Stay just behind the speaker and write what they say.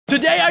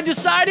Today I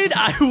decided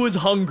I was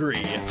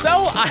hungry,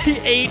 so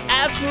I ate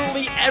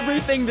absolutely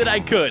everything that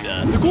I could.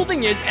 The cool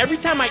thing is, every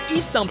time I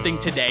eat something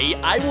today,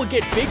 I will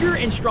get bigger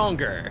and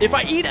stronger. If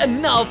I eat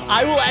enough,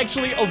 I will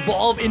actually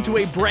evolve into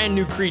a brand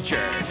new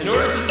creature. In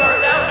order to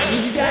start out, I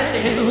need you guys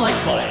to hit the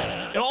like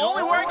button. It'll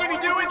only work if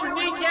you do it with your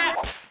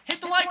kneecap.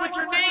 Hit the like with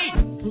your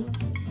knee.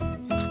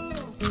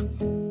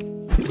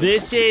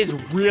 This is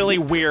really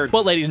weird.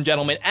 But ladies and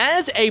gentlemen,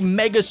 as a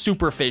mega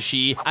super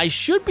fishy, I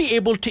should be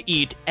able to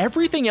eat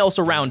everything else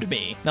around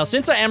me. Now,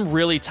 since I am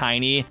really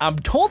tiny, I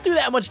don't do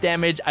that much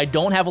damage, I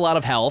don't have a lot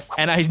of health,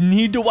 and I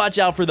need to watch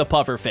out for the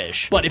puffer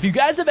fish. But if you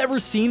guys have ever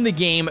seen the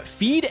game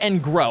Feed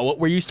and Grow,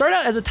 where you start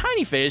out as a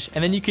tiny fish,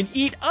 and then you can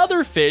eat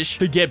other fish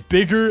to get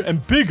bigger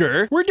and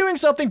bigger, we're doing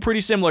something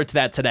pretty similar to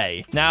that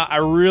today. Now, I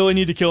really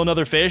need to kill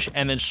another fish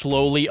and then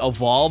slowly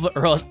evolve,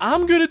 or else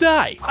I'm gonna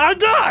die. I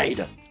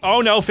died!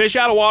 Oh no, fish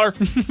out of water.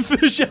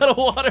 Fish out of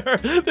water.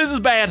 This is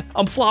bad.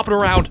 I'm flopping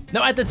around.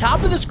 Now at the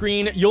top of the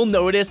screen, you'll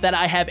notice that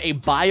I have a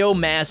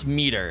biomass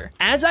meter.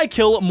 As I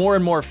kill more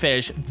and more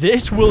fish,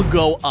 this will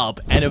go up.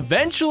 And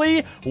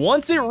eventually,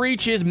 once it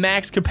reaches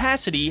max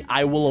capacity,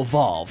 I will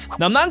evolve.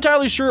 Now I'm not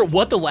entirely sure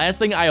what the last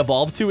thing I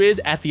evolve to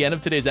is at the end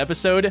of today's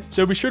episode,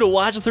 so be sure to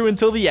watch through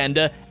until the end.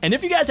 And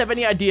if you guys have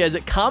any ideas,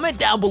 comment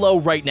down below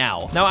right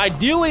now. Now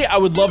ideally, I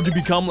would love to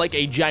become like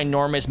a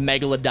ginormous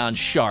megalodon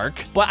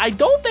shark, but I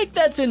don't think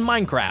that's in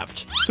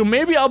Minecraft. So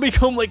maybe I'll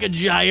become like a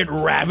giant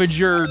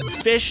ravager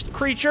fish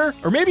creature,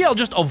 or maybe I'll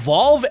just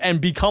evolve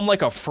and become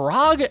like a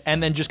frog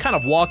and then just kind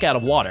of walk out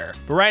of water.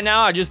 But right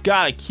now, I just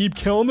gotta keep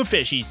killing the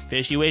fishies.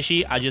 Fishy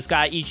wishy, I just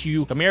gotta eat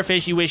you. Come here,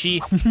 fishy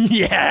wishy.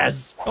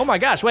 Yes. Oh my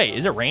gosh, wait,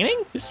 is it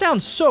raining? This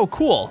sounds so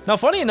cool. Now,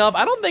 funny enough,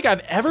 I don't think I've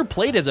ever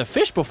played as a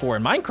fish before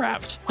in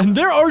Minecraft. And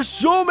there are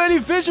so many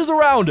fishes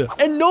around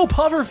and no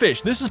puffer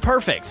fish. This is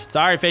perfect.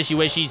 Sorry, fishy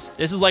wishies.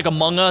 This is like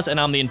Among Us and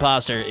I'm the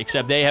imposter,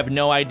 except they have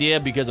no idea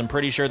because I'm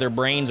pretty sure their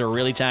brains are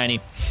really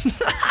tiny.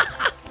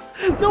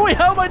 No, wait,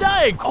 how am I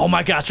dying? Oh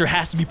my gosh, there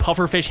has to be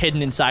puffer fish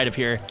hidden inside of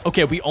here.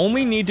 Okay, we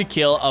only need to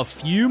kill a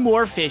few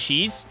more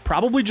fishies,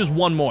 probably just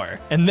one more,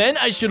 and then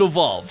I should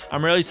evolve.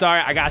 I'm really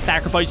sorry, I gotta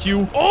sacrifice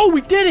you. Oh,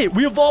 we did it!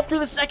 We evolved for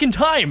the second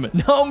time.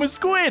 Now I'm a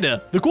squid.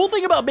 The cool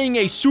thing about being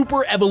a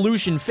super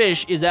evolution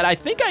fish is that I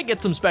think I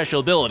get some special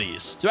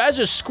abilities. So as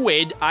a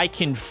squid, I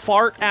can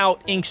fart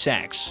out ink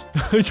sacs.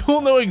 I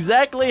don't know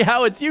exactly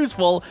how it's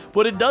useful,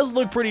 but it does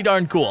look pretty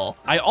darn cool.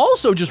 I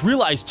also just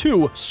realized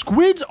too,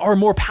 squids are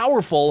more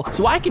powerful,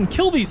 so I can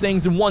kill these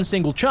things in one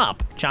single chomp.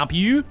 Chomp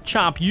you,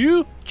 chomp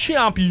you,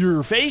 chomp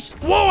your face.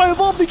 Whoa, I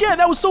evolved again.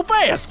 That was so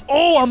fast.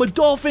 Oh, I'm a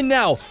dolphin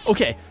now.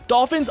 Okay,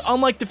 dolphins,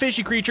 unlike the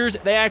fishy creatures,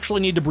 they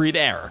actually need to breathe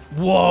air.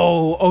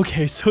 Whoa,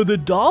 okay, so the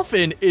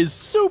dolphin is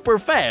super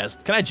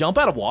fast. Can I jump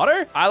out of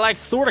water? I like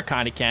sorta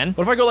kinda can.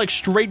 What if I go like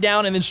straight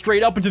down and then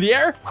straight up into the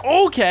air?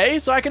 Okay,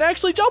 so I can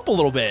actually jump a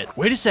little bit.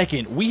 Wait a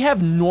second, we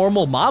have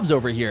normal mobs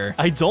over here.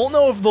 I don't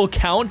know if they'll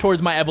count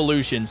towards my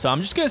evolution, so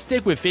I'm just gonna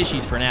stick with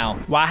fishies for now.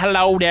 Why,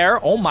 hello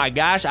there. Oh my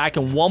gosh, I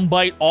can one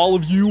bite all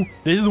of you.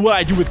 This is what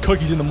I do with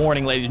cookies in the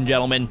morning, ladies and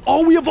gentlemen.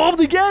 Oh, we evolved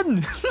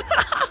again.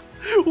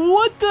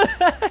 What the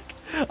heck?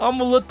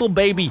 I'm a little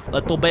baby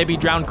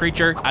drowned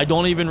creature. I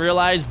don't even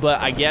realize,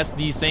 but I guess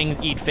these things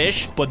eat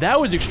fish. But that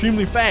was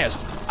extremely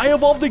fast. I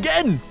evolved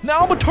again. Now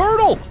I'm a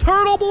turtle.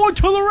 Turtle boy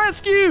to the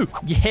rescue.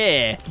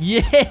 Yeah,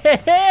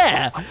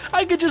 yeah.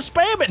 I could just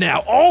spam it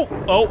now.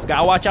 Oh,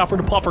 gotta watch out for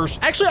the puffers.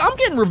 Actually, I'm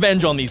getting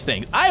revenge on these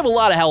things. I have a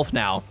lot of health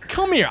now.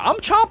 Come here, I'm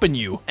chomping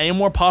you. Any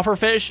more puffer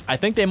fish? I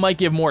think they might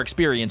give more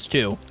experience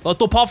too.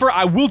 Little puffer,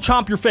 I will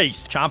chomp your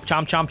face. Chomp,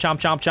 chomp, chomp, chomp,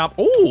 chomp, chomp.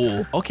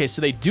 Oh, okay,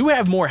 so they do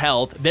have more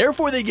health.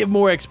 Therefore, they give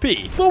more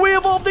XP. But we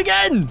evolved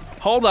again.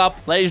 Hold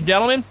up, ladies and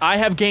gentlemen. I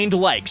have gained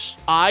legs.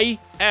 I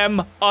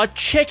am a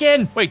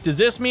chicken. Wait, does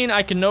this mean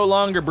I can no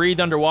longer breathe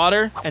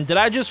underwater? And did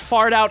I just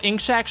fart out ink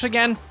sacs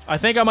again? I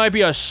think I might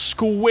be a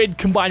squid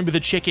combined with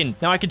a chicken.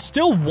 Now I could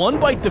still one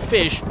bite the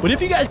fish, but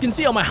if you guys can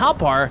see on my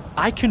hotbar,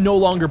 I can no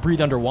longer breathe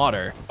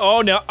underwater.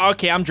 Oh no,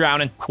 okay, I'm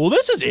drowning. Well,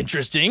 this is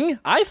interesting.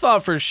 I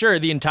thought for sure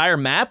the entire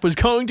map was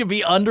going to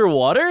be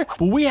underwater,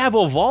 but we have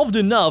evolved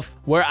enough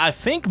where I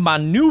think my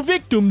new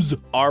victims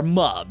are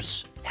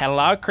mobs.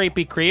 Hello,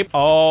 creepy creep.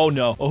 Oh,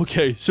 no.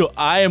 Okay, so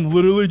I am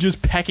literally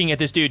just pecking at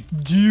this dude.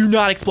 Do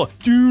not explode.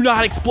 Do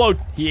not explode.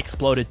 He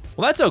exploded.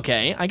 Well, that's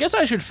okay. I guess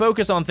I should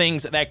focus on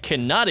things that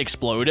cannot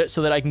explode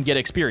so that I can get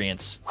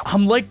experience.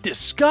 I'm like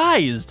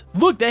disguised.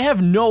 Look, they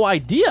have no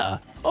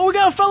idea. Oh, we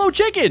got a fellow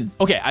chicken.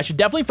 Okay, I should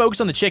definitely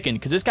focus on the chicken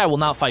because this guy will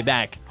not fight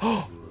back.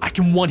 Oh, I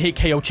can one-hit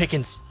KO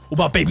chickens. What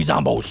about baby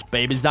zombos?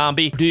 Baby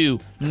zombie, do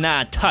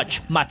not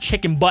touch my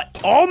chicken butt.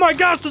 Oh my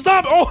gosh, the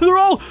zombie.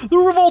 Oh, they're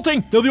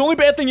revolting. Now, the only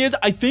bad thing is,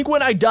 I think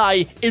when I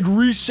die, it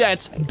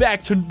resets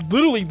back to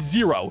literally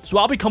 0. So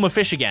I'll become a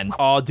fish again.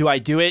 Oh, do I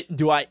do it?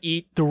 Do I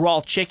eat the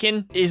raw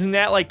chicken? Isn't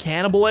that like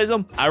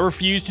cannibalism? I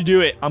refuse to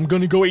do it. I'm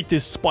gonna go eat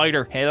this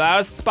spider.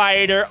 Hello,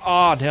 spider.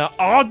 Oh, no.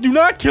 Oh, do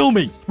not kill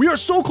me. We are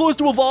so close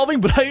to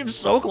evolving, but I am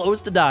so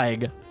close to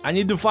dying. I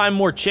need to find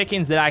more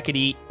chickens that I could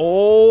eat.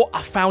 Oh,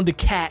 I found a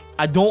cat.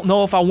 I don't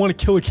know if I want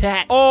to kill a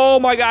cat. Oh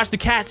my gosh, the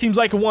cat seems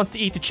like it wants to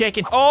eat the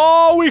chicken.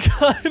 Oh, we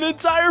got an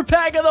entire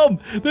pack of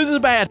them. This is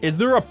bad. Is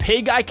there a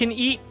pig I can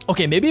eat?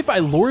 Okay, maybe if I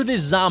lure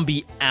this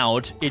zombie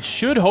out, it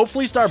should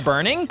hopefully start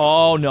burning.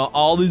 Oh no,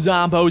 all the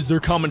zombos, they're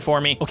coming for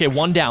me. Okay,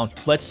 one down.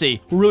 Let's see.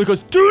 We're really close.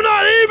 Do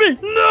not eat me!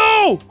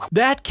 No!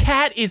 That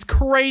cat is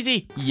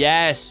crazy.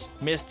 Yes,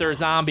 Mr.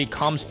 Zombie,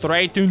 come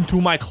straight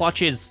into my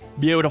clutches.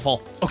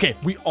 Beautiful. Okay,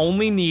 we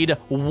only need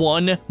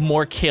one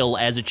more kill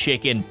as a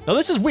chicken. Now,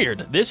 this is weird.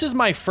 This is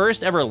my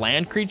first ever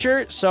land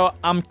creature, so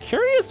I'm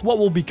curious what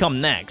will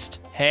become next.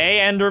 Hey,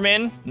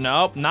 Enderman.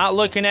 Nope, not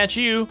looking at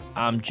you.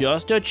 I'm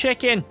just a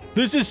chicken.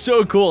 This is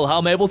so cool how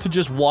I'm able to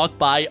just walk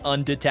by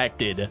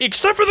undetected.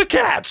 Except for the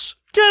cats.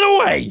 Get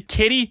away!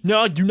 Kitty,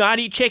 no, do not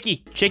eat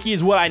Chicky. Chicky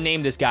is what I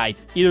named this guy.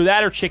 Either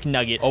that or Chicken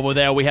Nugget. Over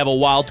there, we have a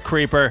wild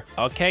creeper.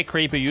 Okay,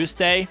 creeper, you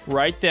stay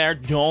right there.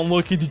 Don't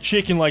look at the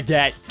chicken like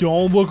that.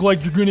 Don't look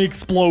like you're gonna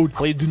explode.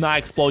 Please do not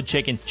explode,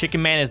 chicken.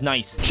 Chicken man is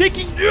nice.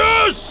 Chicky,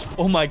 yes!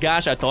 Oh my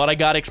gosh, I thought I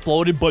got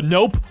exploded, but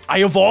nope.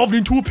 I evolved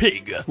into a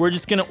pig. We're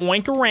just gonna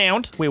oink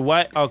around. Wait,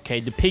 what?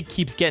 Okay, the pig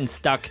keeps getting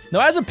stuck.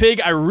 Now, as a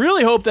pig, I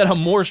really hope that I'm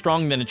more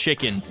strong than a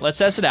chicken. Let's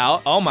test it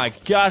out. Oh my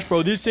gosh,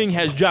 bro, this thing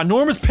has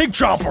ginormous pig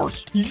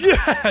choppers.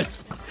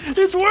 Yes!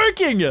 It's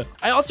working!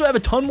 I also have a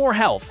ton more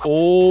health.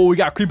 Oh, we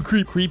got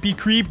creepy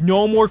creep.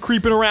 No more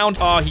creeping around.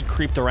 Oh, he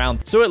creeped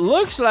around. So it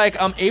looks like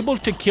I'm able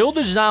to kill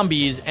the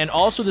zombies and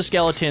also the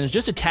skeletons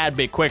just a tad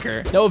bit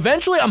quicker. Now,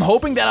 eventually, I'm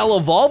hoping that I'll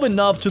evolve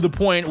enough to the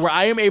point where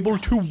I am able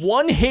to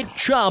one-hit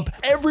chomp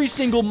every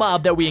single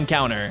mob that we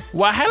encounter.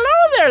 Well, hello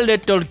there,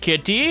 little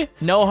kitty.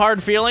 No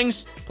hard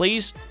feelings.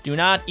 Please do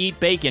not eat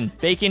bacon.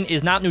 Bacon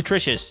is not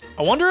nutritious.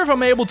 I wonder if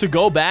I'm able to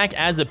go back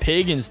as a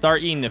pig and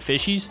start eating the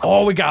fishies.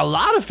 Oh, we got a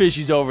lot of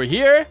fishies over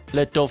here.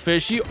 Little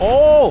fishy.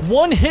 Oh,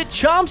 one-hit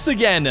chomps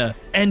again.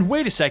 And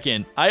wait a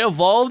second. I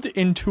evolved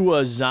into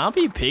a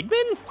zombie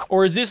pigman?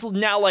 Or is this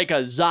now like a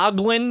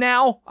zoglin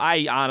now?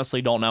 I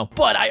honestly don't know.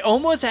 But I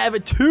almost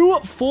have 2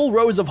 full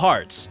rows of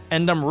hearts.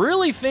 And I'm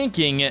really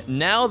thinking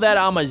now that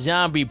I'm a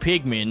zombie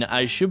pigman,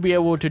 I should be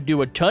able to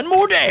do a ton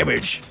more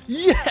damage.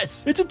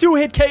 Yes, it's a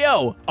 2-hit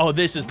KO. Oh,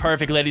 this is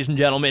perfect, ladies and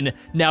gentlemen.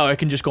 Now I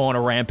can just go on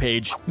a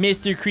rampage.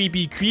 Mr.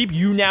 Creepy Creep,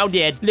 you now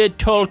dead.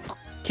 Little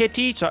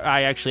kitty. So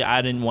I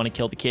didn't want to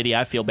kill the kitty.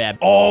 I feel bad.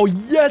 Oh,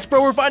 yes,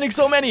 bro. We're finding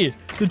so many.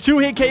 The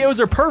 2-hit KOs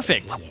are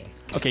perfect.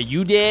 Okay,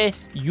 you dead.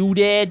 You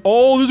dead.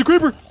 Oh, there's a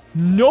creeper.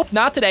 Nope,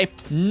 not today.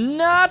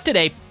 Not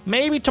today.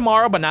 Maybe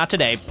tomorrow, but not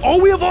today.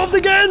 Oh, we evolved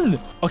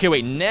again! Okay,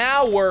 wait,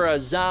 now we're a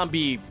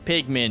zombie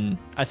pigman,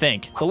 I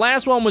think. The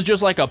last one was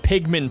just like a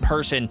pigman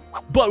person.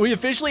 But we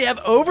officially have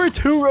over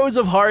 2 rows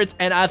of hearts,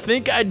 and I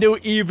think I do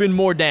even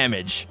more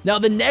damage. Now,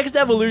 the next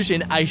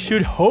evolution, I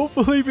should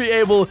hopefully be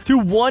able to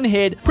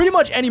one-hit pretty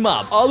much any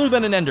mob, other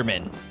than an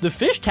Enderman. The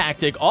fish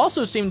tactic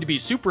also seemed to be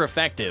super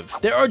effective.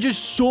 There are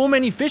just so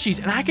many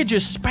fishies, and I could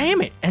just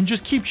spam it and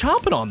just keep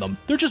chomping on them.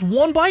 They're just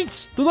 1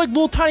 bites. They're like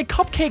little tiny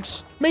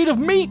cupcakes made of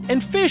meat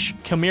and fish.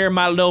 Come here,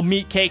 my little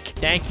meat cake.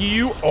 Thank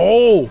you.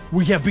 Oh,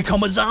 we have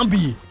become a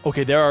zombie.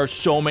 Okay, there are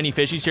so many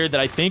fishies here that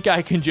I think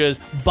I can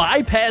just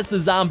bypass the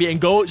zombie and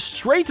go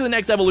straight to the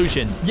next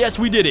evolution. Yes,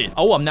 we did it.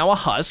 Oh, I'm now a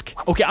husk.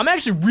 Okay, I'm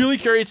actually really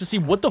curious to see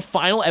what the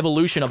final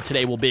evolution of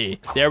today will be.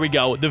 There we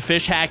go. The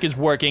fish hack is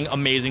working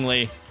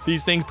amazingly.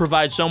 These things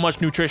provide so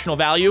much nutritional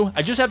value.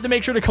 I just have to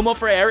make sure to come up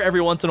for air every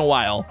once in a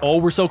while. Oh,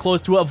 we're so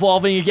close to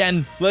evolving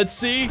again. Let's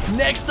see.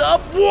 Next up,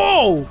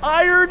 whoa,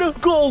 Iron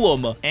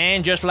Golem.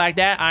 And just like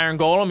that, Iron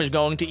Golem is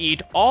going to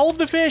eat all of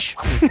the fish.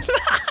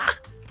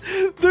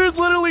 There's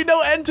literally no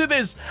end to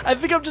this. I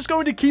think I'm just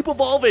going to keep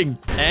evolving.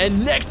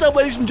 And next up,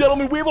 ladies and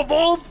gentlemen, we've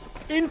evolved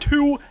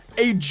into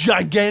a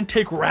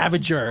gigantic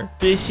Ravager.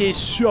 This is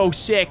so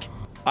sick.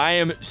 I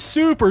am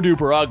super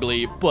duper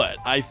ugly, but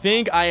I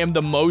think I am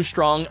the most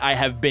strong I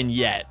have been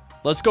yet.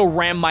 Let's go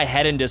ram my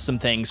head into some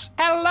things.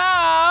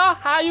 Hello,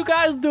 how you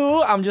guys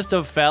do? I'm just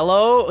a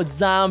fellow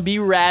zombie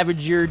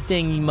Ravager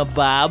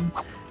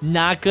thingy-mabob.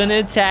 Not gonna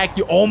attack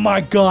you. Oh my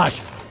gosh,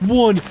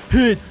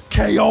 1-hit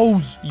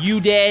KOs.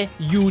 You dead,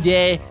 you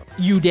dead.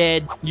 You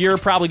dead. You're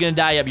probably gonna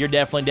die up. You're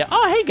definitely dead.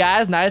 Oh, hey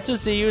guys, nice to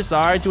see you.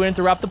 Sorry to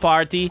interrupt the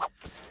party.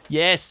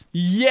 Yes,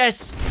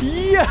 yes,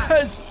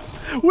 yes.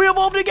 We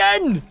evolved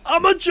again!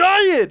 I'm a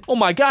giant! Oh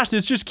my gosh,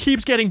 this just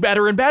keeps getting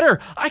better and better.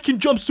 I can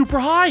jump super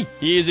high.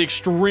 He is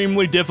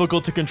extremely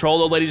difficult to control,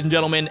 though, ladies and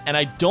gentlemen, and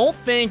I don't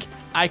think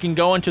I can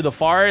go into the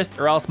forest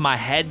or else my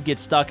head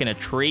gets stuck in a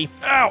tree.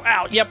 Ow,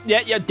 ow, yep,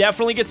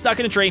 definitely get stuck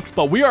in a tree.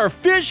 But we are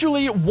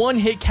officially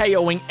 1-hit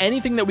KOing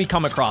anything that we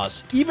come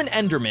across, even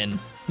Enderman.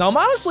 Now, I'm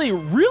honestly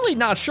really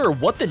not sure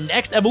what the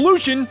next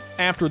evolution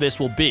after this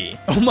will be.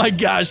 Oh my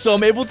gosh, so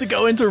I'm able to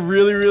go into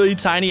really, really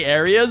tiny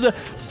areas,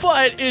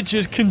 but it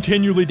just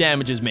continually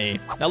damages me.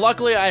 Now,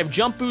 luckily, I have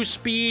jump boost,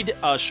 speed,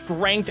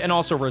 strength, and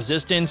also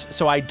resistance,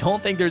 so I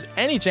don't think there's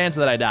any chance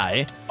that I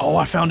die. Oh,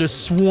 I found a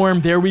swarm.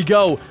 There we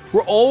go.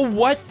 We're all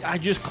what? I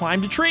just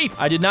climbed a tree.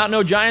 I did not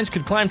know giants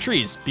could climb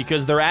trees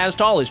because they're as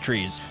tall as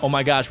trees. Oh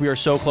my gosh, we are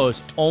so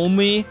close.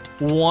 Only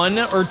 1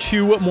 or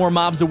 2 more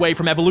mobs away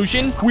from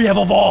evolution. We have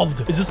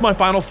evolved. Is this my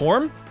final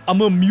form?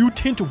 I'm a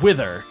mutant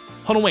wither.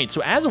 Hold on, wait.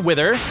 So as a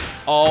wither,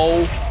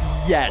 oh,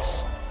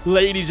 yes.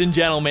 Ladies and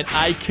gentlemen,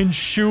 I can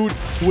shoot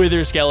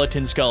wither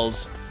skeleton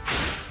skulls.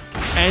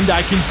 And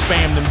I can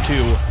spam them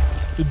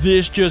too.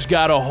 This just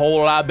got a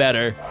whole lot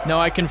better. Now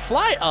I can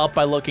fly up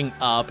by looking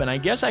up, and I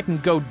guess I can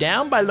go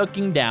down by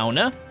looking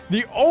down.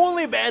 The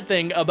only bad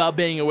thing about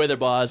being a wither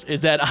boss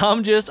is that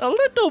I'm just a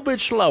little bit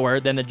slower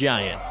than the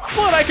giant.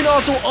 But I can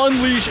also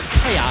unleash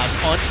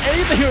chaos on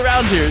anything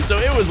around here, so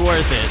it was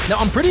worth it. Now,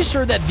 I'm pretty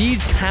sure that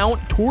these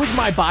count towards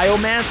my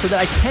biomass so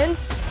that I can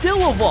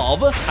still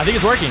evolve. I think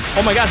it's working.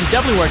 Oh my gosh, it's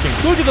definitely working.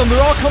 Look at them,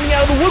 they're all coming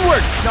out of the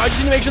woodworks. Now, I just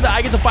need to make sure that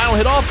I get the final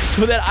hit off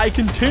so that I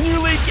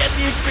continually get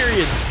the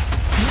experience.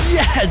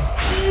 Yes,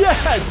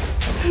 yes.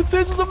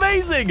 This is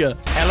amazing.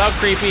 Hello,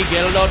 creepy.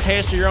 Get a little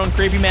taste of your own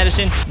creepy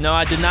medicine. No,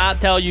 I did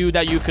not tell you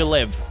that you could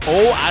live.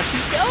 Oh, I see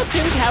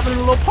skeletons having a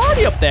little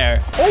party up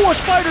there. Oh, a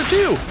spider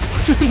too.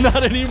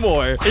 Not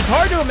anymore. It's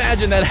hard to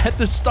imagine that at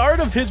the start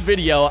of his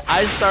video,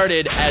 I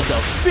started as a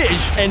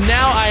fish, and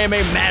now I am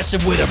a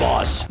massive wither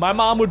boss. My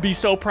mom would be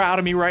so proud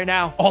of me right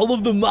now. All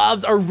of the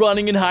mobs are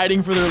running and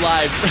hiding for their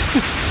lives.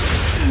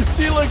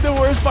 See, look, the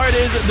worst part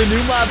is the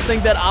new mobs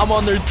think that I'm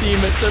on their team,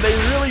 so they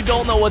really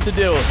don't know what to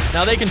do.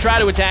 Now, they can try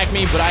to attack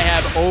me, but I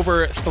have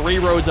over 3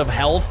 rows of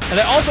health, and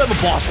I also have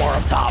a boss bar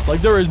up top.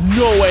 Like, there is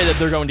no way that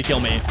they're going to kill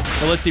me.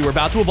 But let's see, we're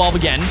about to evolve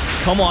again.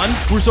 Come on,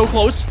 we're so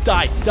close.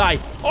 Die, die.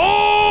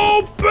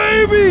 Oh,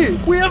 baby!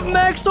 We have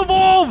max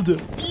evolved!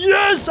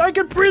 Yes, I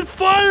can breathe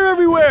fire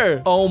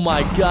everywhere! Oh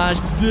my gosh,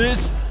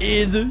 this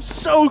is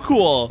so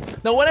cool.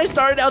 Now, when I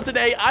started out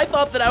today, I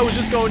thought that I was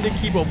just going to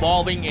keep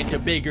evolving into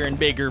bigger and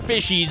bigger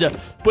fishies,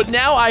 but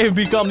now I have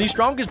become the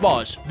strongest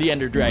boss, the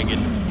Ender Dragon.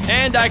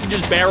 And I can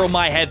just barrel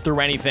my head through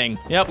anything.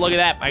 Yep, look at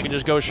that. I can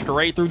just go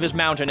straight through this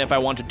mountain if I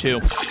wanted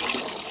to.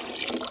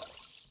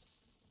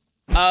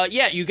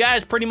 Yeah, you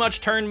guys pretty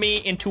much turned me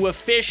into a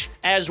fish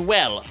as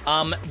well.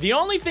 The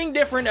only thing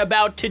different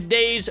about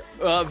today's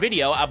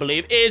video, I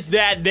believe, is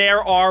that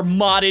there are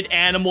modded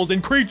animals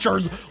and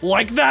creatures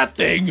like that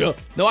thing.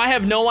 Now, I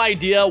have no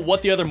idea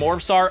what the other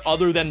morphs are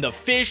other than the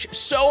fish,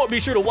 so be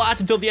sure to watch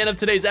until the end of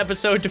today's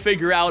episode to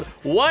figure out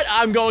what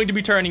I'm going to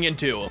be turning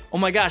into. Oh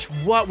my gosh,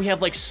 what? We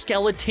have like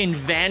skeleton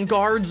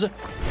vanguards?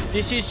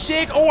 This is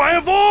sick. Oh, I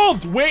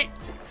evolved! Wait.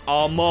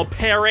 I'm a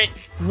parrot.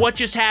 What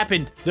just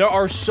happened? There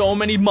are so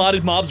many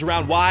modded mobs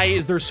around. Why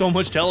is there so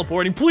much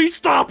teleporting? Please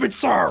stop it,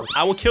 sir.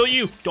 I will kill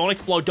you. Don't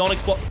explode. Don't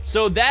explode.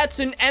 So that's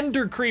an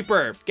ender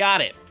creeper.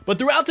 Got it. But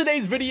throughout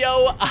today's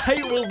video,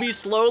 I will be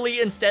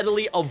slowly and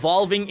steadily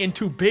evolving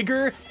into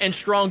bigger and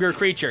stronger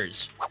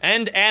creatures.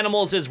 And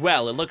animals as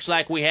well. It looks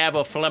like we have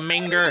a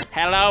flamingo.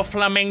 Hello,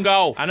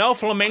 flamingo. I know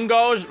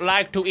flamingos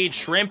like to eat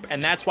shrimp,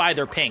 and that's why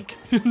they're pink.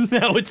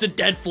 No, it's a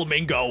dead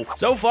flamingo.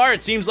 So far,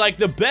 it seems like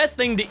the best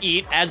thing to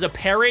eat as a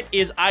parrot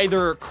is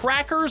either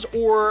crackers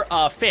or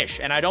fish,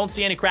 and I don't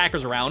see any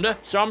crackers around.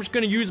 So I'm just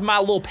gonna use my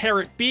little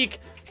parrot beak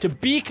to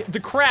beak the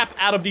crap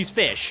out of these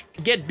fish.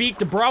 Get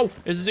beaked, bro.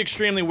 This is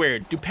extremely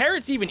weird. Do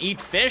parrots even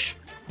eat fish?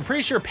 I'm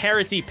pretty sure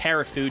parrots eat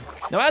parrot food.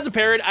 Now, as a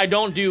parrot, I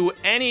don't do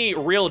any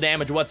real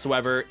damage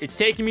whatsoever. It's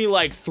taking me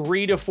like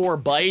 3 to 4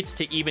 bites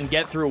to even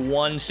get through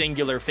one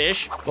singular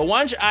fish. But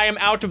once I am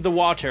out of the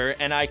water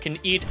and I can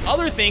eat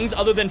other things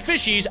other than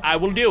fishies, I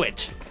will do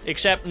it.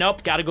 Except,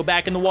 nope, gotta go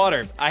back in the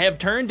water. I have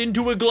turned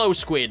into a glow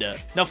squid.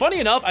 Now,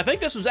 funny enough, I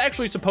think this was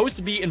actually supposed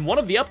to be in one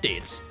of the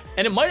updates.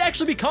 And it might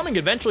actually be coming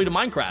eventually to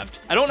Minecraft.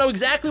 I don't know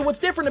exactly what's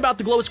different about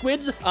the glow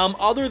squids,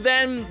 other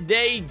than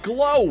they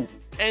glow.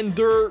 And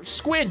they're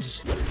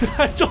squids.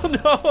 I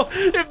don't know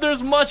if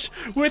there's much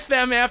with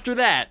them after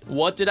that.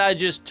 What did I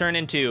just turn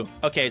into?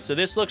 Okay, so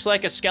this looks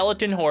like a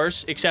skeleton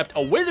horse, except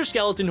a wither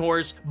skeleton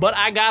horse, but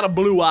I got a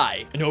blue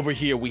eye. And over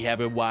here, we have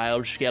a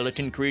wild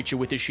skeleton creature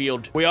with a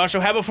shield. We also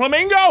have a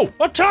flamingo.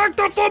 Attack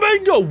the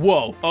flamingo.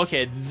 Whoa.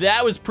 Okay,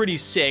 that was pretty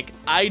sick.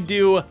 I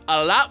do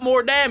a lot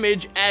more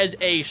damage as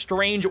a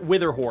strange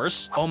wither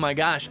horse. Oh my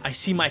gosh, I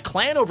see my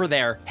clan over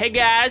there. Hey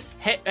guys.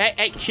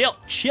 Hey, chill.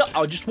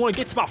 I just want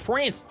to get to my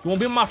friends. You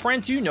want to be my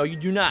friend too? No, you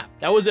do not.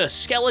 That was a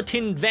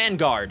skeleton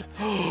vanguard.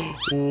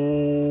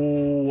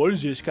 Oh, what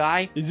is this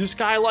guy? Is this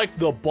guy like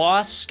the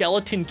boss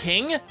skeleton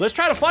king? Let's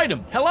try to fight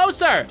him. Hello,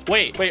 sir.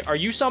 Wait, are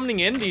you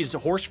summoning in these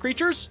horse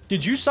creatures?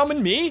 Did you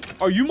summon me?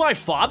 Are you my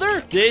father?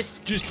 This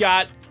just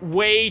got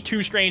way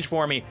too strange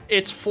for me.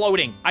 It's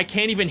floating. I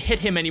can't even hit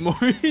him anymore.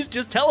 He's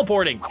just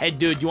teleporting. Hey,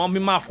 dude, you want to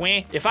be my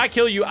friend? If I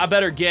kill you, I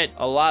better get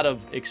a lot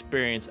of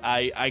experience.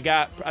 I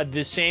got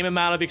the same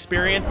amount of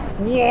experience.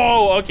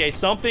 Whoa, okay,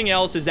 something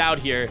else is out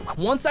here.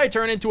 Once I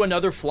turn into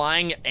another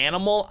flying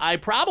animal, I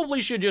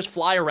probably should just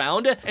fly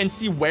around and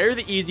see where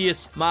the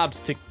easiest mobs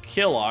to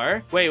kill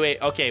are.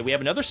 Wait, okay, we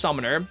have another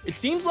summoner. It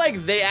seems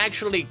like they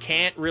actually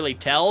can't really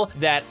tell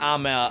that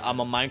I'm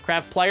a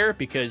Minecraft player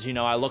because, you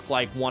know, I look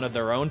like one of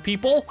their own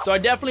people. So I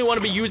definitely want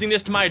to be using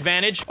this to my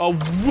advantage. Oh,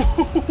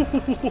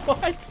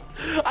 what?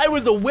 I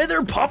was a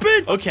wither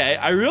puppet? Okay,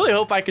 I really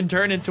hope I can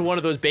turn into one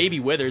of those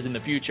baby withers in the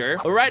future.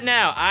 But right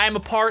now, I'm a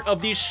part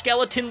of the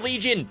Skeleton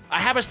Legion.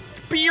 I have a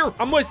spear.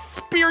 I'm gonna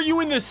spear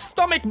you in the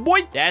stomach,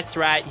 boy. That's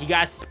right. He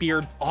got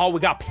speared. Oh, we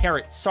got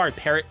Parrot. Sorry,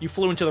 Parrot. You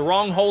flew into the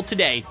wrong hole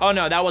today. Oh,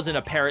 no, that wasn't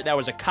a parrot. That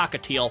was a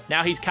cockatiel.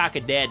 Now he's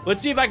cock-a-dead.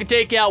 Let's see if I can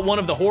take out one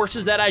of the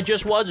horses that I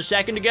just was a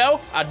second ago.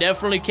 I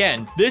definitely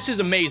can. This is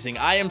amazing.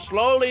 I am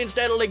slowly and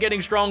steadily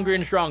getting stronger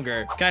and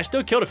stronger. Can I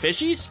still kill the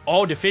fishies?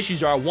 Oh, the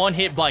fishies are a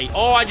one-hit bite.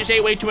 Oh, I just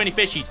ate way too many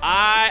fishies.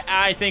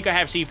 I think I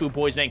have seafood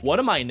poisoning. What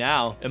am I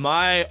now? Am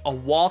I a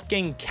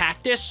walking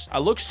cactus? I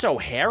look so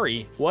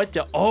hairy. What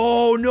the?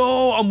 Oh,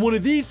 no. I'm one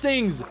of these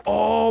things.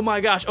 Oh,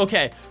 my gosh.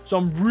 Okay, so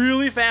I'm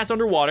really fast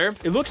underwater.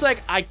 It looks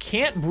like I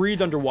can't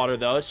breathe underwater,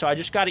 though, so I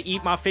just got to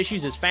eat my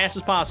fishies as fast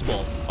as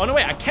possible. Oh, no,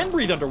 wait. I can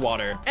breathe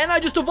underwater. And I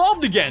just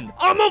evolved again.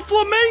 I'm a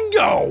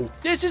flamingo.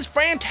 This is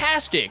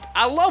fantastic.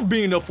 I love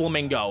being a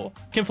flamingo.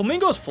 Can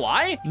flamingos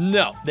fly?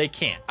 No, they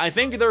can't. I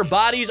think their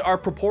bodies are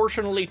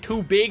proportionally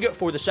too big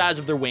for the size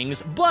of their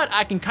wings, but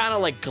I can kind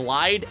of like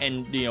glide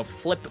and, you know,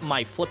 flip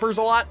my flippers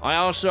a lot. I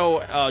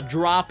also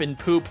drop and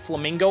poop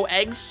flamingo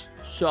eggs.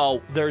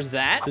 So there's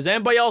that. Does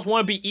anybody else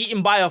want to be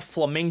eaten by a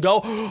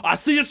flamingo? I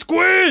see a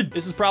squid.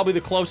 This is probably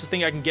the closest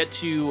thing I can get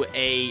to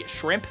a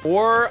shrimp.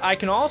 Or I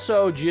can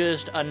also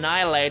just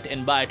annihilate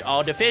and bite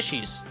all the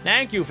fishies.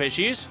 Thank you,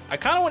 fishies. I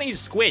kind of want to eat a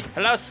squid.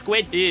 Hello,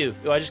 squid. Ew.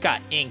 I just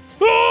got inked.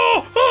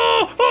 Oh,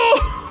 oh,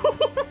 oh.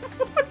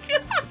 Oh my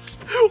gosh.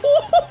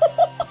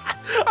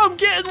 I'm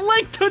getting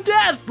licked to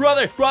death.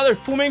 Brother,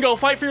 flamingo,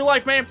 fight for your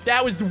life, man.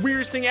 That was the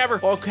weirdest thing ever.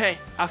 Okay,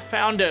 I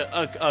found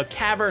a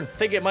cavern. I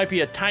think it might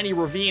be a tiny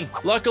ravine.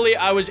 Luckily,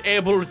 I was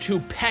able to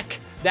peck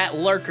that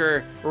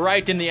lurker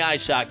right in the eye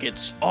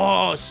sockets.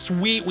 Oh,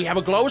 sweet. We have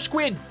a glow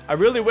squid. I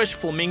really wish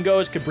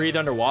flamingos could breathe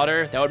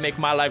underwater. That would make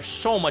my life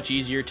so much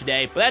easier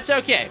today. But that's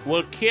okay.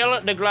 We'll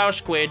kill the glow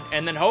squid,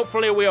 and then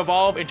hopefully we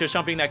evolve into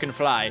something that can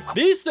fly.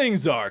 These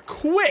things are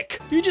quick.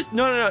 You just...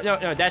 No.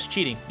 That's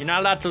cheating. You're not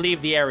allowed to leave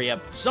the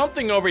area.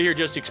 Something over here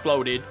just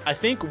exploded. I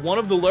think one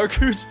of the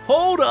lurkers...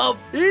 Hold up.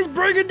 He's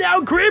bringing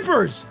down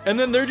creepers. And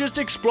then they're just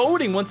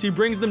exploding once he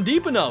brings them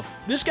deep enough.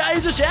 This guy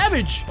is a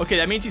savage. Okay,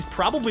 that means he's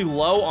probably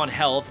low on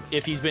health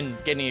if he's been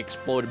getting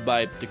exploded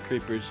by the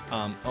creepers.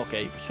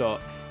 Okay, so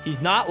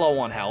he's not low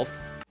on health.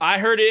 I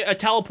heard a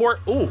teleport.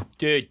 Ooh,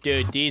 dude,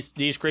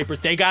 these creepers,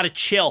 they gotta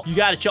chill. You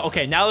gotta chill.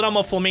 Okay, now that I'm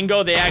a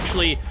flamingo, they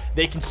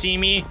can see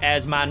me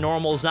as my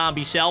normal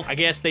zombie self. I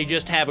guess they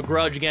just have a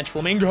grudge against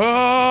flamingo.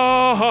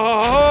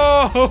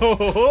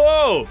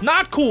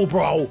 Not cool,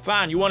 bro.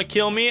 Fine, you wanna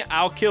kill me?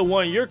 I'll kill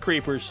one of your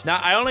creepers. Now,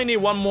 I only need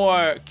one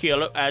more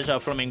kill as a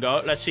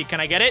flamingo. Let's see,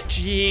 can I get it?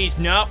 Jeez,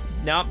 nope.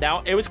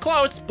 No, it was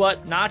close,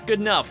 but not good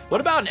enough. What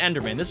about an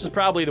Enderman? This is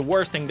probably the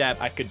worst thing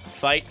that I could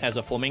fight as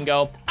a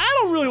flamingo. I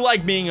don't really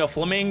like being a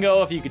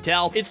flamingo, if you could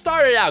tell. It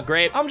started out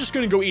great. I'm just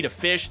gonna go eat a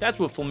fish. That's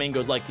what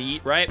flamingos like to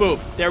eat, right? Boom,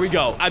 there we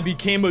go. I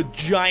became a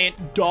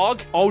giant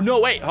dog. Oh,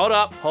 no, wait, hold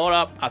up.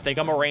 I think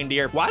I'm a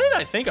reindeer. Why did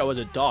I think I was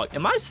a dog?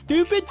 Am I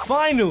stupid?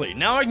 Finally,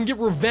 now I can get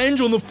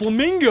revenge on the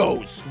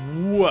flamingos.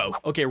 Whoa.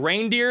 Okay,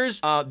 reindeers,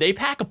 they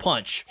pack a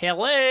punch.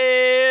 Hello,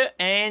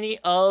 any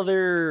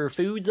other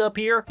foods up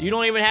here? You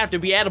don't even have to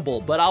be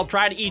edible, but I'll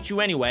try to eat you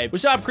anyway.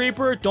 What's up,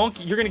 creeper?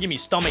 You're gonna give me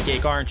stomach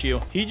ache, aren't you?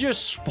 He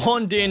just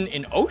spawned in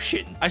an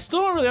ocean. I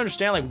still don't really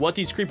understand like what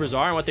these creepers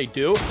are and what they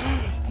do.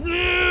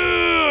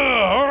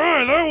 All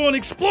right, that one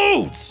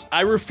explodes.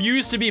 I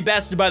refuse to be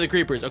bested by the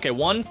creepers. Okay,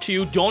 1,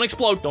 2, don't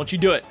explode. Don't you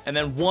do it. And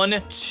then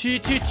 1, 2.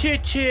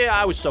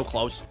 I was so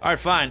close. All right,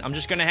 fine. I'm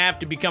just gonna have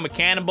to become a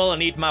cannibal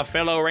and eat my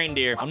fellow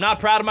reindeer. I'm not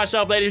proud of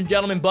myself, ladies and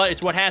gentlemen, but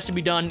it's what has to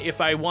be done if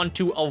I want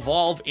to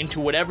evolve into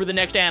whatever the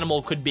next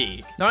animal could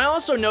be. Now, I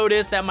also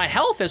noticed that my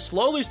health has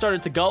slowly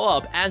started to go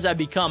up as I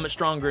become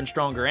stronger and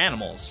stronger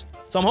animals.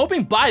 So I'm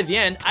hoping by the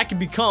end, I can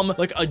become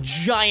like a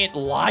giant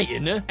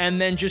lion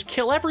and then just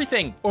kill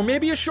everything. Or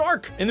maybe a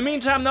shark. In the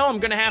meantime, though, I'm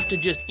gonna have to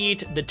just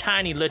eat the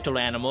tiny little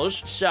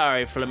animals.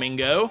 Sorry,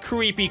 flamingo.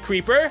 Creepy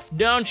creeper.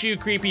 Don't you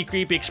creepy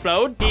creep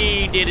explode.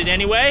 He did it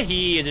anyway.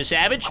 He is a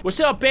savage.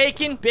 What's up,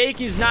 bacon?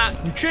 Bacon's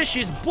not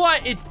nutritious,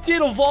 but it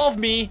did evolve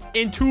me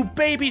into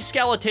baby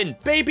skeleton.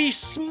 Baby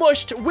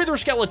smushed wither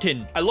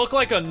skeleton. I look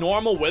like a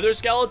normal wither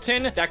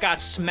skeleton that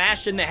got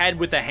smashed in the head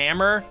with a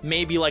hammer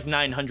maybe like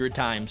 900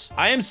 times.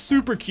 I am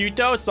super cute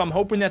though, so I'm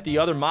hoping that the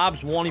other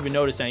mobs won't even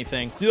notice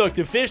anything. See, look,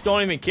 the fish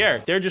don't even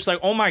care. They're just like,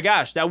 oh my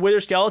gosh, that wither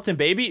skeleton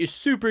baby is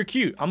super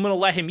cute. I'm gonna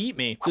let him eat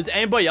me. Does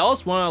anybody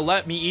else want to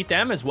let me eat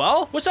them as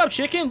well? What's up,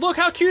 chicken? Look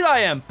how cute I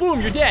am. Boom,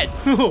 you're dead.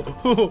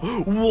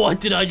 What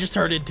did I just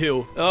turn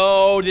into?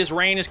 Oh, this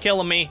rain is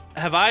killing me.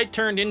 Have I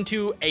turned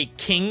into a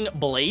king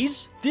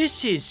blaze?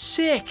 This is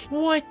sick.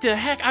 What the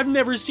heck? I've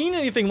never seen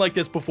anything like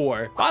this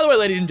before. By the way,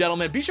 ladies and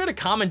gentlemen, be sure to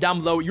comment down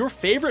below your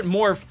favorite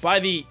morph by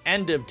the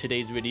end of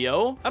today's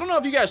video. I don't know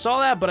if you guys saw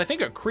that, but I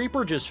think a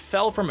creeper just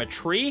fell from a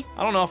tree.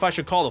 I don't know if I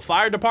should call the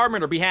fire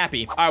department or be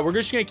happy. All right, we're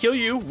just gonna kill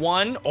you.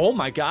 1. Oh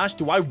my gosh,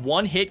 do I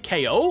 1-hit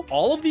KO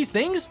all of these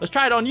things? Let's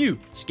try it on you.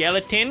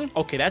 Skeleton.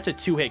 Okay, that's a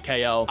 2-hit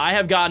KO. I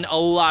have gotten a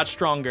lot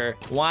stronger.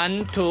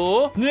 1,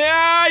 2. Nah,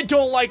 I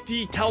don't like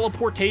the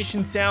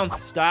teleportation sound.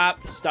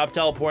 Stop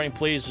teleporting,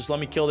 please. Just let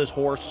me kill this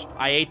horse.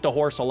 I ate the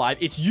horse alive.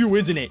 It's you,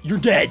 isn't it? You're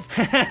dead.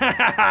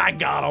 I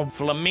got him.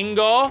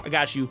 Flamingo. I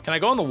got you. Can I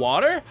go in the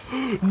water?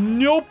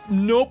 Nope.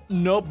 Nope.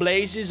 Nope.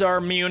 Blazes are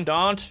immune.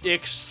 Don't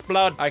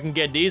explode. I can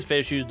get these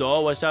fishies,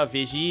 though. What's up,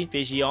 fishy?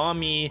 Fishy on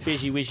me.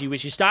 Fishy, wishy,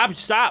 wishy. Stop.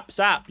 Stop.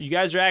 Stop. You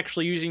guys are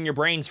actually using your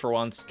brains for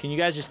once. Can you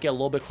guys just get a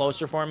little bit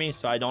closer for me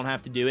so I don't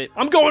have to do it?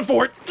 I'm going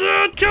for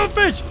it. Kill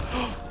fish.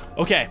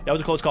 Okay, that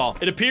was a close call.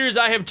 It appears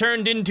I have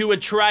turned into a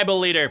tribal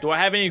leader. Do I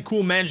have any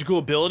cool magical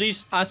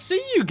abilities? I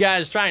see you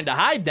guys trying to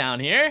hide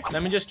down here.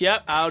 Let me just,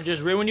 yep, I'll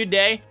just ruin your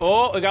day.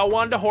 Oh, I got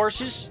one of the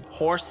horses.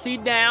 Horsey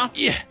down.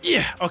 Yeah.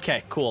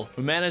 Okay, cool.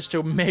 We managed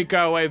to make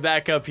our way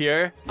back up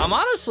here. I'm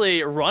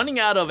honestly running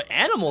out of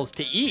animals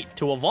to eat,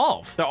 to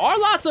evolve. There are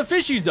lots of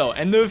fishies, though,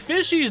 and the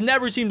fishies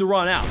never seem to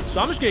run out. So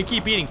I'm just gonna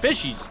keep eating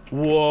fishies.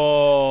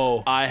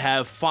 Whoa. I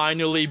have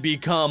finally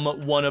become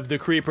one of the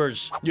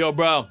creepers. Yo,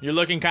 bro, you're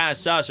looking kind of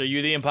sus. Are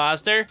you the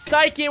imposter?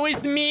 Psych, it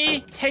was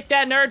me. Take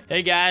that, nerd.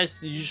 Hey, guys,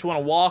 you just want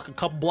to walk a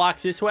couple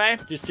blocks this way?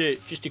 Just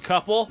a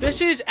couple?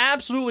 This is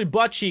absolutely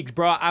butt cheeks,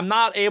 bro. I'm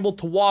not able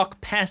to walk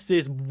past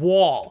this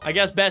wall. I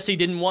guess Bessie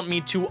didn't want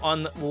me to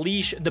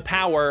unleash the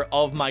power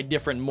of my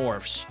different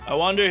morphs. I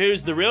wonder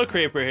who's the real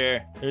creeper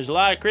here. There's a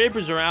lot of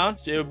creepers around.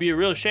 So it would be a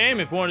real shame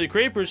if one of the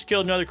creepers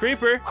killed another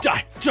creeper.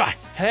 Die.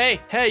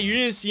 Hey, you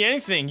didn't see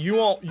anything. You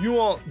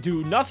won't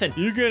do nothing.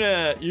 You're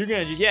gonna,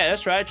 yeah,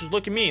 that's right. Just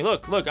look at me.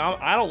 Look,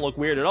 I don't look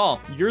weird at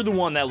all. You're the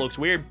one that looks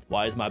weird.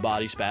 Why is my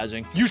body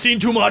spazzing? You've seen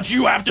too much.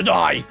 You have to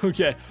die.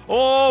 Okay.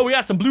 Oh, we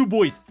got some blue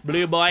boys.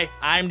 Blue boy.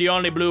 I'm the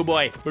only blue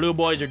boy. Blue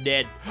boys are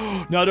dead.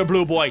 Another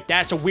blue boy.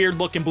 That's a weird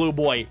looking blue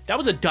boy. That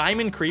was a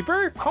diamond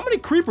creeper? How many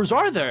creepers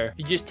are there?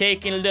 You're just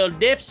taking a little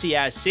dipsy,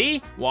 I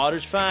see.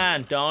 Water's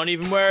fine. Don't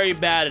even worry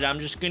about it. I'm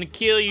just gonna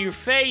kill your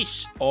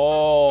face.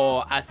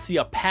 Oh, I see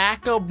a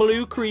pack of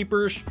blue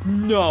creepers.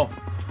 No.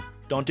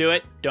 Don't do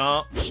it.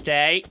 Don't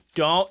stay.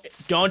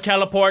 Don't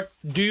teleport.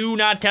 Do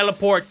not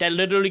teleport. That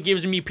literally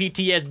gives me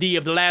PTSD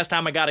of the last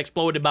time I got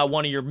exploded by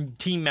one of your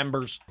team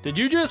members. Did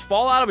you just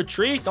fall out of a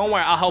tree? Don't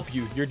worry, I'll help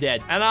you. You're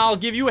dead. And I'll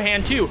give you a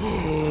hand too.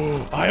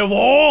 I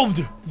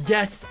evolved.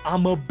 Yes,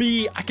 I'm a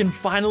bee. I can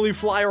finally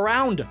fly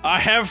around. I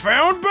have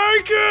found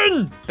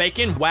bacon.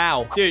 Bacon?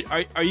 Wow. Dude,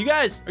 are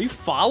you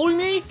following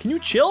me? Can you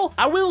chill?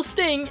 I will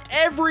sting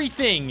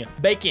everything.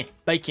 Bacon.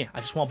 I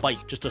just want a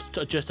bite.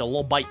 Just a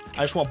little bite.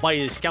 I just want a bite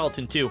of the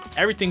skeleton too.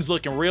 Everything's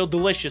looking real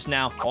delicious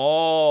now.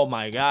 Oh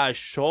my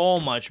gosh, so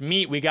much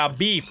meat. We got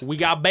beef. We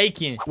got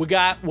bacon. We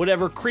got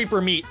whatever creeper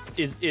meat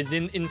is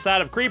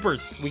inside of creepers.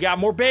 We got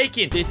more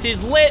bacon. This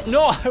is lit.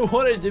 No, I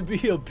wanted to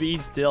be a bee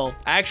still.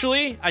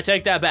 Actually, I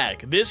take that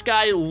back. This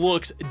guy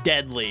looks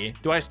deadly.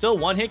 Do I still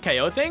one-hit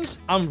KO things?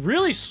 I'm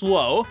really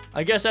slow.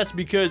 I guess that's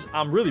because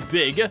I'm really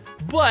big,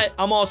 but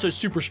I'm also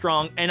super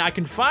strong, and I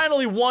can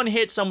finally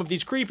one-hit some of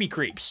these creepy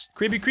creeps.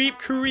 Creepy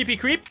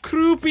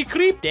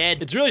creep.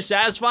 Dead. It's really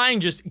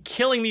satisfying just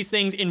killing these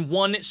things in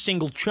one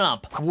single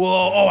chomp.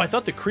 Whoa. Oh, I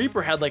thought the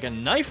creeper had like a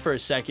knife for a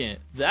second.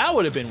 That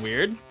would have been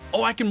weird.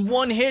 Oh, I can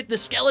one-hit the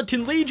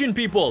Skeleton Legion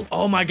people.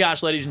 Oh my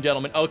gosh, ladies and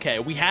gentlemen. Okay,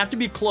 we have to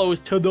be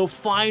close to the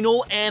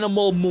final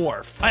animal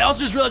morph. I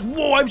also just realized,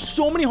 whoa, I have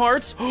so many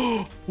hearts.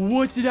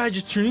 What did I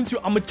just turn into?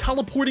 I'm a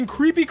teleporting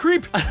creepy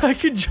creep. I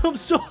can jump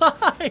so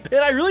high.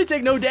 And I really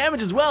take no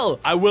damage as well.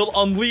 I will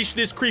unleash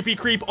this creepy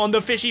creep on the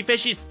fishy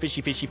fishies.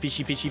 Fishy.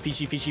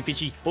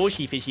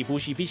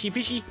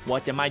 Fishy.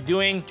 What am I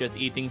doing? Just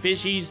eating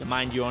fishies.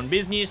 Mind your own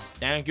business.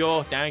 Thank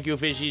you,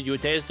 fishies. You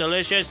taste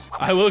delicious.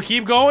 I will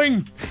keep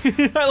going.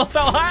 I love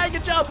how high I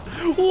can jump.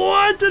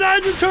 What did I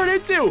just turn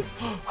into?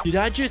 Did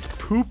I just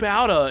poop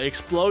out an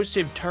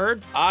explosive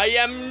turd? I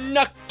am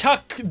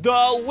Nuktuk,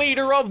 the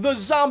leader of the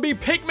zombie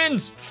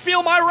pigments.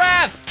 Feel my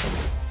wrath.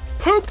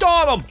 Pooped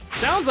on them.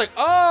 Sounds like,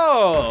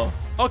 oh.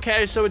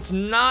 Okay, so it's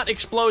not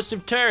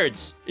explosive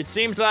turds. It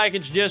seems like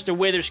it's just a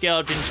wither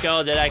skeleton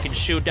skull that I can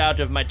shoot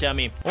out of my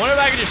tummy. I wonder if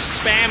I can just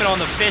spam it on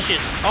the fishes.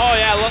 Oh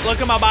yeah, look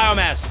at my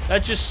biomass.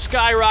 That just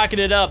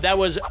skyrocketed up. That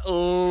was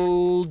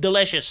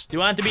delicious. Do you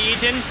want it to be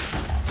eaten?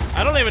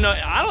 I don't even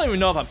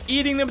know if I'm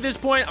eating them at this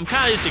point. I'm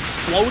kind of just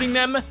exploding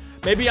them.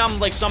 Maybe I'm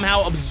like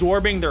somehow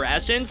absorbing their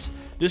essence.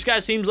 This guy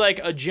seems like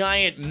a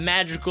giant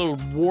magical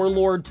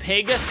warlord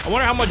pig. I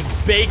wonder how much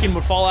bacon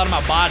would fall out of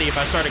my body if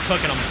I started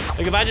cooking them.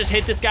 Like if I just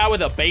hit this guy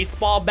with a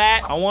baseball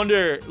bat, I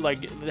wonder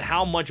like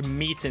how much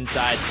meat's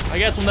inside. I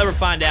guess we'll never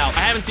find out. I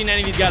haven't seen any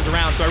of these guys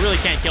around, so I really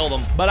can't kill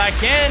them. But I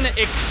can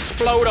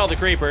explode all the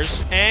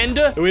creepers. And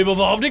we've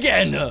evolved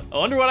again. I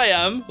wonder what I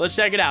am. Let's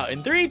check it out.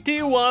 In 3,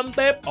 2, 1,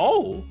 blip.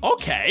 Oh,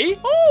 okay.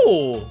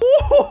 Oh,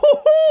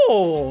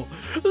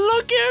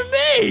 look at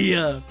me.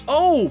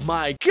 Oh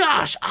my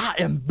gosh, I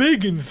am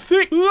big and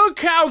thick. Look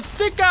how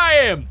thick I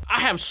am. I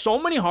have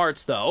so many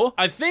hearts though.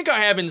 I think I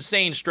have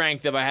insane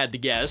strength if I had to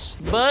guess.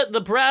 But the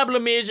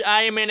problem is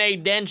I am in a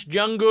dense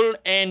jungle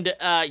and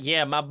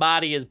yeah, my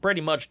body is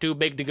pretty much too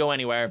big to go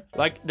anywhere.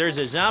 Like there's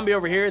a zombie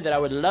over here that I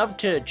would love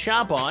to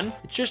chomp on.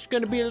 It's just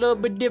gonna be a little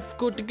bit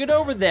difficult to get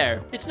over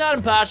there. It's not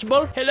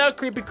impossible. Hello,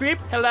 creepy creep.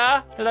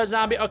 Hello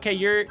zombie. Okay,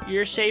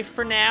 you're safe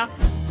for now.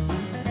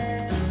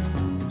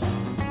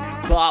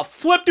 Oh,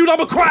 flip, dude, I'm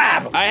a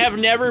crab! I have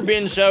never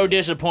been so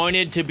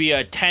disappointed to be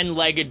a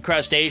 10-legged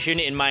crustacean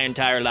in my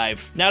entire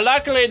life. Now,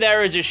 luckily,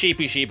 there is a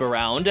sheep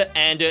around,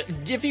 and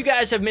if you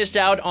guys have missed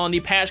out on the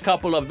past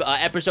couple of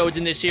episodes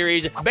in this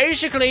series,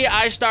 basically,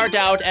 I start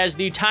out as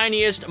the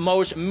tiniest,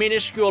 most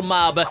minuscule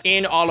mob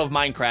in all of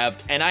Minecraft,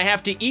 and I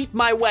have to eat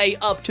my way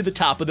up to the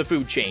top of the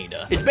food chain.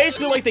 It's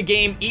basically like the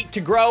game Eat to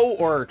Grow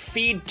or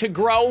Feed to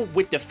Grow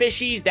with the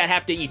fishies that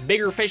have to eat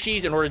bigger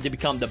fishies in order to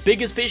become the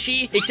biggest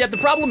fishy, except the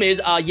problem is,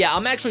 yeah,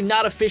 I'm actually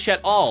not a fish at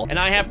all, and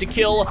I have to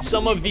kill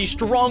some of the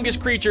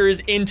strongest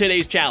creatures in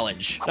today's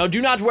challenge. Now,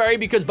 do not worry,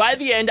 because by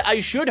the end, I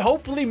should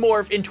hopefully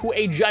morph into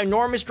a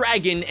ginormous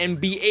dragon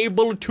and be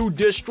able to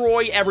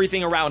destroy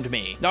everything around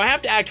me. Now, I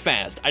have to act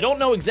fast. I don't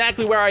know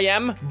exactly where I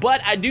am,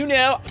 but I do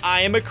know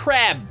I am a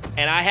crab,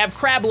 and I have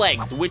crab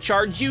legs, which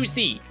are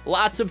juicy.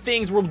 Lots of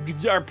things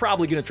are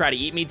probably gonna try to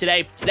eat me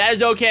today. That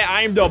is okay.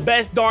 I am the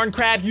best darn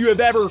crab you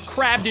have ever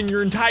crabbed in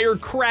your entire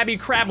crab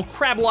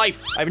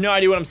life. I have no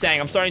idea what I'm saying.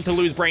 I'm starting to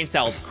lose brain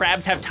cells.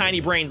 Crabs have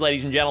tiny brains,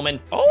 ladies and gentlemen.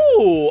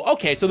 Oh,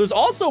 okay. So there's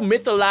also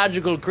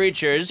mythological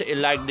creatures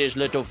like this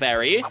little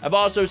fairy. I've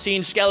also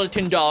seen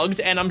skeleton dogs,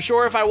 and I'm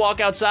sure if I walk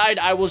outside,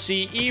 I will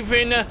see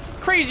even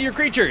crazier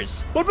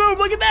creatures. But boom,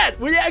 look at that.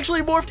 We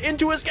actually morphed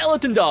into a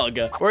skeleton dog.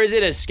 Or is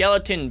it a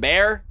skeleton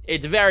bear?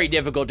 It's very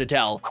difficult to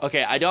tell.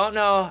 Okay, I don't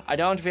know. I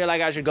don't feel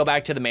like I should go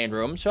back to the main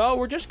room, so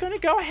we're just gonna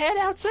go ahead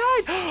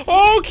outside.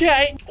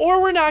 Okay,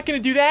 or we're not gonna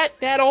do that.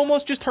 That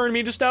almost just turned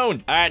me to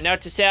stone. All right,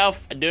 note to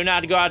self, do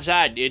not go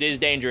outside. It is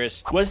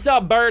dangerous. What's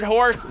up, bird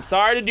horse? I'm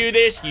sorry to do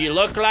this. You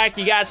look like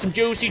you got some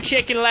juicy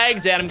chicken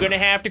legs that I'm gonna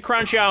have to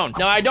crunch on.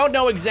 Now, I don't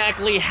know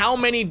exactly how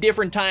many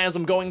different times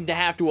I'm going to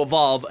have to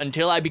evolve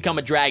until I become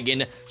a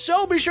dragon,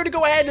 so be sure to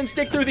go ahead and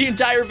stick through the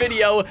entire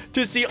video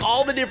to see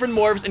all the different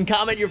morphs and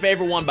comment your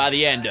favorite one by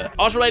the end.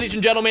 Also, ladies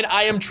and gentlemen,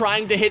 I am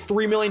trying to hit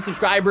 3 million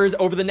subscribers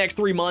over the next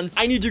 3 months.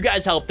 I need you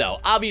guys' help, though.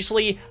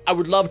 Obviously, I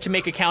would love to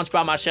make accounts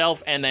by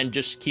myself and then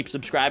just keep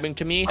subscribing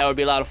to me. That would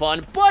be a lot of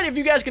fun. But if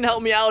you guys can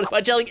help me out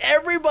by telling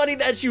everybody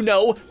that you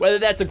know, whether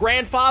that's a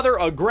grandfather,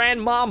 a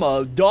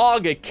grandmama, a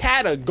dog, a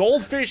cat, a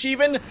goldfish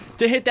even,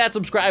 to hit that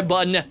subscribe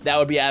button, that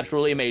would be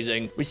absolutely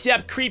amazing. What's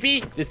up,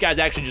 creepy? This guy's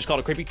actually just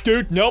called a creepy.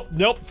 Dude, nope.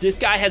 This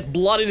guy has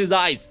blood in his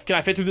eyes. Can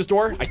I fit through this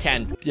door? I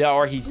can. Yeah,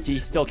 or he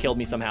still killed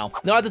me somehow.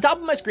 Now, at the top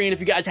of my screen, if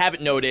you guys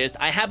haven't noticed,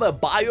 I have a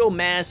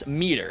biomass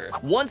meter.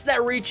 Once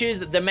that reaches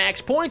the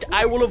max point,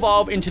 I will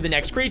evolve into the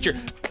next creature.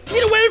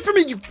 Get away from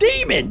me, you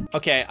demon!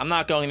 Okay, I'm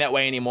not going that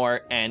way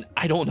anymore, and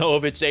I don't know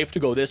if it's safe to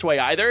go this way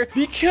either,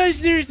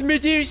 because there's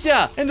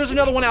Medusa, and there's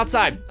another one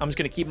outside. I'm just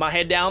gonna keep my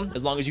head down.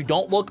 As long as you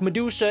don't look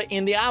Medusa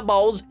in the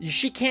eyeballs,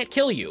 she can't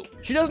kill you.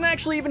 She doesn't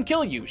actually even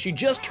kill you. She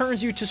just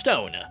turns you to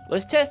stone.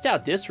 Let's test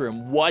out this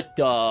room. What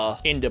the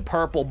into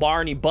purple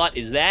Barney butt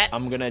is that?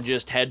 I'm gonna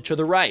just head to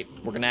the right.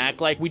 We're gonna act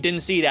like we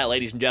didn't see that,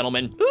 ladies and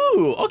gentlemen.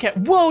 Ooh, okay.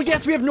 Whoa,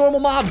 yes, we have normal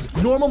mobs.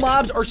 Normal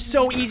mobs are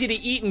so easy to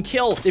eat and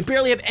kill. They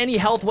barely have any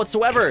health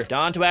whatsoever.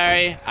 Don't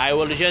worry, I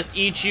will just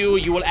eat you.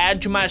 You will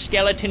add to my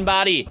skeleton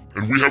body.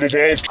 And we have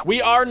evolved.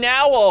 We are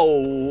now,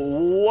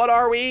 what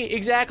are we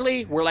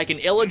exactly? We're like an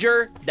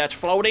illager that's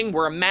floating.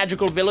 We're a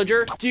magical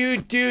villager.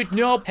 Dude,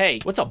 nope.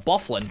 Hey, what's a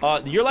bufflin?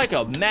 You're like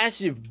a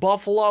massive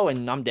buffalo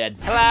and I'm dead.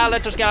 Hello,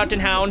 little skeleton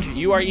hound.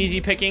 You are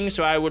easy picking,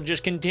 so I will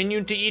just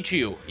continue to eat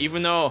you,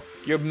 even though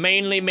you're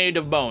mainly made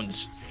of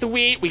bones.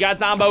 Sweet, we got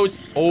zombos.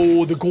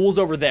 Oh, the ghouls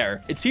over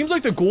there. It seems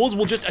like the ghouls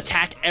will just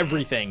attack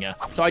everything.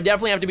 So I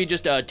definitely have to be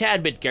just a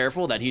tad bit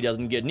careful that he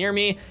doesn't get near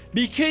me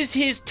because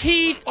his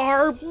teeth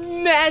are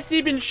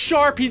massive and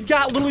sharp. He's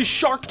got literally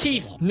shark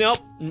teeth. Nope.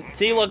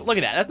 See, look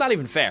at that. That's not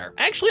even fair.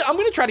 Actually, I'm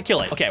gonna try to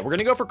kill it. Okay, we're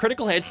gonna go for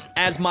critical hits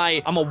as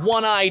I'm a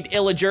one-eyed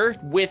illager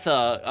with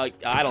I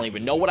don't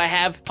even know what I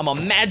have. I'm a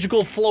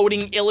magical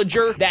floating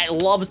illager that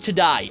loves to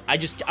die.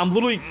 I'm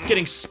literally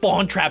getting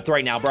spawn trapped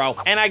right now, bro.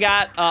 And I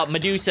got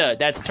Medusa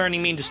that's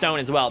turning me into stone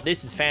as well.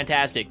 This is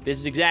fantastic. This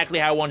is exactly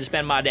how I want to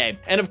spend my day.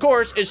 And of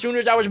course, as soon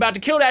as I was about to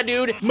kill that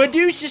dude,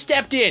 Medusa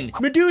stepped in.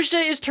 Medusa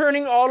is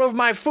turning all of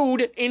my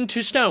food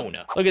into stone.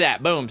 Look at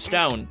that. Boom,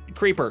 stone.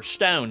 Creeper,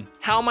 stone.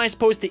 How am I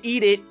supposed to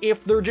eat it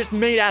if they're just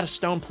made out of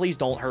stone? Please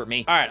don't hurt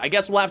me. All right, I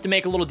guess we'll have to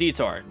make a little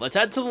detour. Let's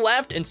head to the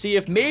left and see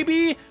if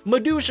maybe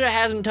Medusa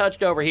hasn't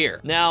touched over here.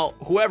 Now,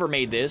 whoever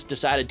made this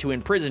decided to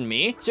imprison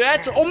me. So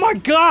that's, oh my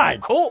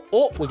God.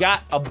 Oh, we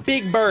got a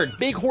big bird,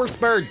 big horse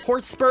bird.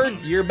 Horse bird,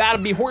 you're about to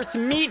be horse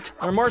meat,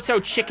 or more so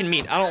chicken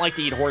meat. I don't like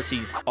to eat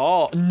horsies.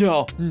 Oh,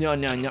 no.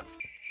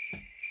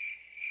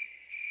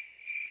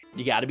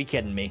 You gotta be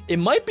kidding me. It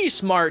might be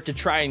smart to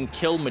try and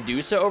kill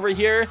Medusa over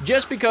here,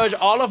 just because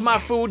all of my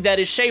food that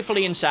is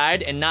safely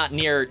inside and not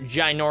near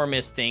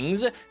ginormous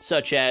things,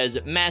 such as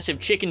massive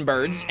chicken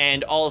birds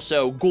and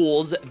also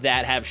ghouls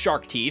that have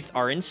shark teeth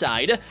are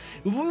inside.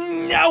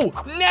 No!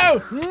 I'm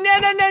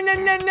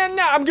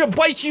gonna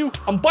bite you.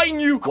 I'm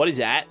biting you. What is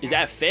that? Is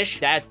that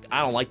fish? I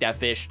don't like that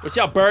fish. What's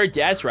up, bird?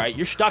 Yeah, that's right.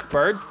 You're stuck,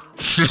 bird.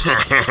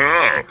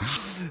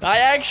 I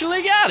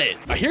actually got it.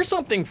 I hear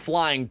something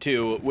flying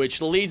too,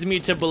 which leads me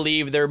to believe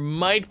believe there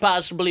might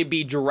possibly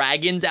be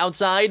dragons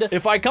outside.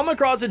 If I come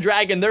across a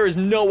dragon, there is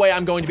no way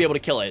I'm going to be able to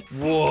kill it.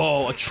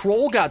 Whoa, a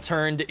troll got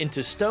turned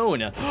into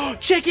stone.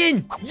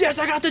 Chicken! Yes,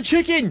 I got the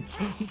chicken!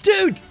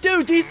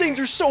 Dude, these things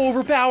are so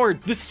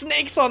overpowered. The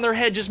snakes on their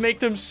head just make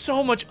them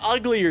so much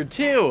uglier,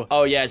 too.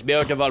 Oh, yes,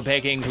 beautiful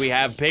pickings. We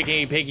have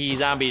picky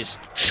zombies.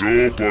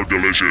 Super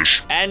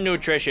delicious. And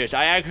nutritious.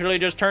 I actually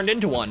just turned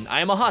into one.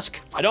 I am a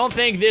husk. I don't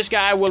think this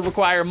guy will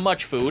require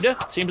much food.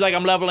 Seems like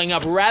I'm leveling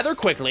up rather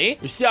quickly.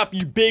 What's up,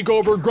 you big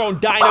overgrown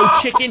dino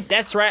chicken?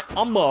 That's right.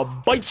 I'm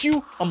gonna bite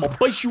you. I'm gonna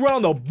bite you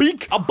around the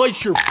beak. I'll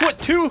bite your foot,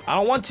 too. I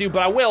don't want to,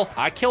 but I will.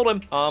 I killed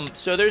him.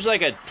 So there's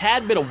like a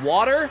tad bit of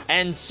water,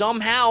 and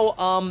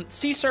somehow,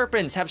 sea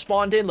serpents have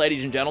spawned in,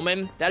 ladies and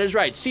gentlemen. That is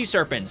right, sea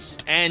serpents.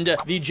 And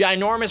the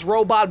ginormous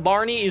robot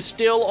Barney is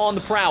still on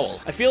the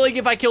prowl. I feel like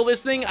if I kill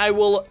this thing, I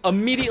will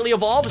immediately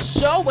evolve.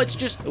 So let's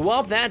just,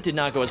 well, that did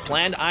not go as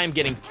planned. I'm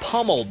getting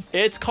pummeled.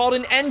 It's called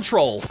an end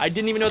troll. I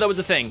didn't even know that was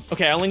a thing.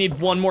 Okay, I only need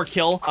one more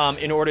kill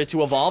in order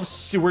to evolve.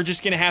 So we're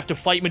just gonna have to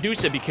fight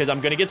Medusa because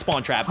I'm gonna get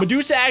spawn trapped.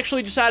 Medusa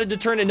actually decided to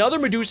turn another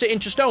Medusa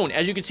into stone,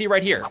 as you can see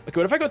right here. Okay,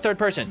 what if I go third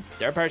person?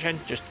 Third person.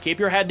 Just keep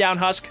your head down,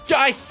 Husk.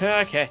 Die.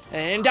 Okay,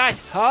 and die.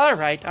 All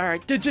right.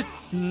 Just,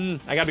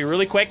 I gotta be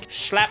really quick.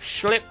 Slap,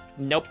 slip.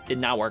 Nope, did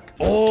not work.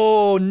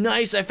 Oh,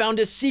 nice. I found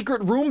a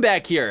secret room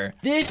back here.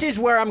 This is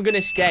where I'm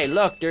gonna stay.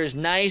 Look, there's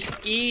nice,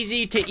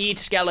 easy to eat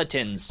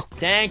skeletons.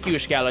 Thank you,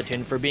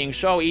 skeleton, for being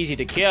so easy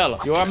to kill.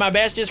 You are my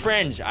bestest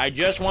friends. I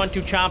just want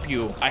to chomp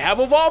you. I have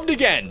evolved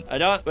again.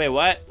 Wait,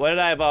 what? What did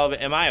I evolve?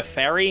 Am I a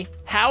fairy?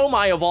 How am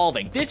I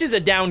evolving? This is a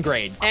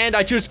downgrade. And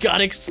I just got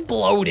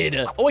exploded.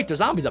 Oh, wait, there's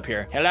zombies up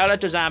here. Hello,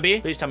 little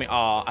zombie. Please tell me.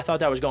 Oh, I thought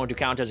that was going to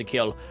count as a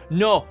kill.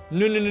 No.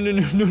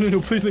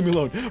 Please leave me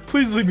alone.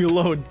 Please leave me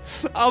alone.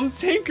 I'm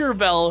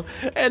Tinkerbell,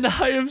 and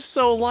I am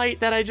so light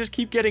that I just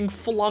keep getting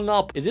flung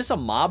up. Is this a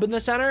mob in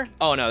the center?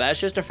 Oh, no, that's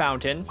just a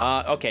fountain.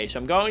 Okay, so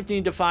I'm going to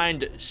need to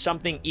find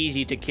something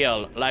easy to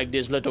kill, like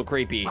this little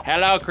creepy.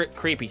 Hello,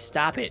 creepy.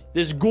 Stop it.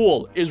 This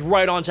ghoul is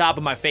right on top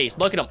of my face.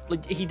 Look at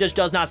him. He just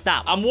does not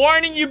stop. I'm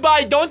warning you,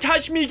 buddy. Don't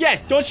touch me again.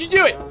 Don't you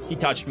do it. He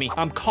touched me.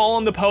 I'm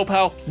calling the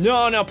popo.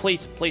 No,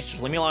 please, just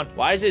leave me alone.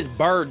 Why is this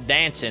bird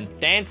dancing?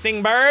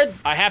 Dancing bird?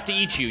 I have to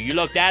eat you. You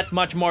look that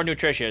much more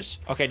nutritious.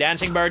 Okay,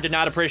 dancing bird did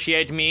not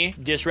appreciate me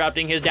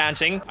disrupting his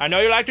dancing. I know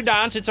you like to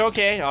dance. It's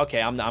okay.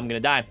 Okay, I'm gonna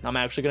die. I'm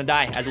actually gonna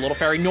die as a little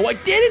fairy. No, I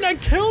didn't. I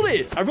killed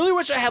it. I really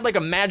wish I had like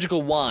a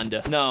magical wand.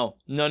 No.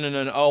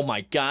 Oh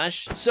my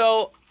gosh.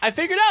 So I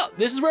figured out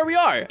this is where we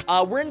are.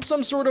 We're in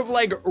some sort of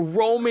like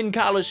Roman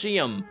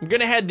Colosseum. I'm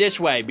gonna head this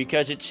way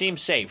because it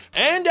seems safe.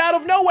 And out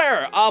of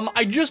nowhere,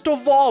 I just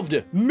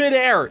evolved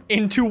midair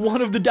into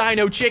one of the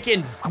dino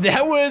chickens.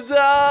 That was,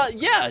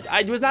 yeah,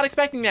 I was not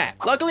expecting that.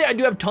 Luckily, I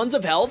do have tons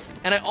of health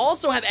and I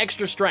also have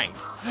extra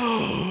strength.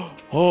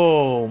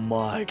 Oh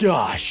my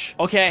gosh.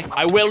 Okay,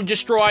 I will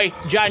destroy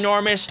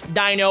ginormous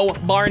dino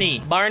Barney.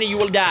 Barney, you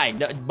will die.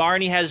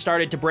 Barney has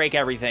started to break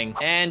everything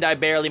and I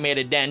barely made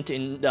a dent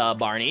in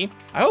Barney.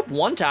 I hope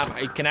one time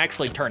I can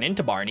actually turn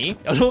into Barney.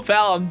 I don't know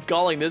how I'm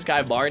calling this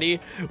guy Barney,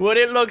 but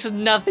it looks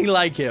nothing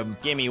like him.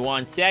 Give me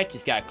one sec.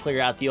 Just gotta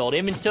clear out the old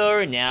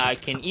inventory. Now I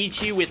can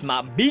eat you with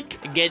my beak.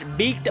 Get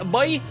beaked,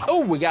 boy.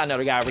 Oh, we got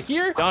another guy over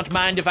here. Don't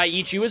mind if I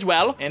eat you as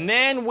well. And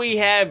then we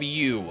have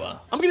you.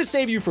 I'm gonna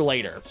save you for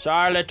later.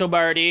 Sorry, little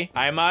birdie.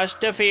 I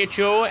must defeat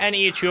you and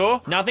eat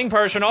you. Nothing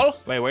personal.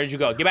 Wait, where did you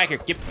go? Get back here.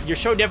 You're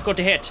so difficult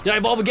to hit. Did I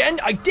evolve again?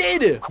 I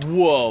did.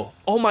 Whoa.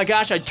 Oh my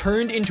gosh, I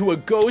turned into a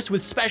ghost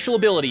with special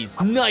abilities.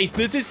 Nice,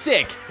 this is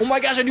sick. Oh my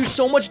gosh, I do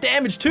so much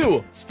damage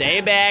too. Stay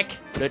back,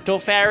 little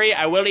fairy,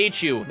 I will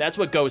eat you. That's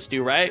what ghosts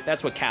do, right?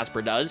 That's what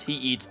Casper does. He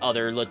eats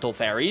other little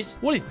fairies.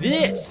 What is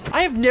this?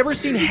 I have never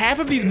seen half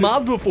of these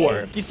mobs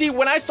before. You see,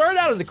 when I started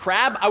out as a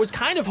crab, I was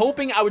kind of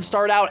hoping I would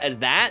start out as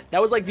that.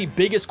 That was like the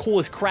biggest,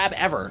 coolest crab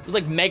ever. It was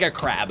like mega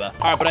crab. All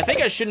right, but I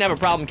think I shouldn't have a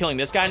problem killing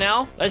this guy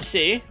now. Let's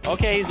see.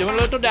 Okay, he's doing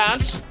a little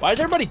dance. Why is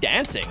everybody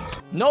dancing?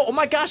 No, oh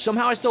my gosh,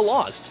 somehow I still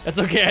lost. That's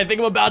okay, I think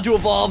I'm about to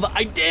evolve.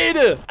 I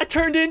did! I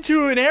turned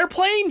into an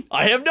airplane?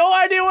 I have no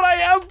idea what I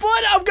am,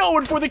 but I'm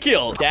going for the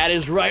kill. That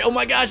is right. Oh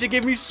my gosh, it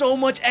gave me so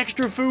much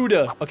extra food.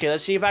 Okay,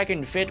 let's see if I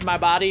can fit my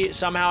body.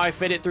 Somehow I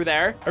fit it through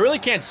there. I really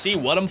can't see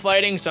what I'm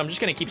fighting, so I'm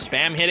just gonna keep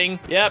spam hitting.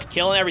 Yep,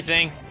 killing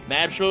everything. I'm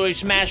absolutely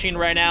smashing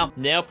right now.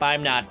 Nope,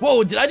 I'm not.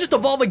 Whoa, did I just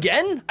evolve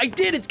again? I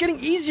did, it's getting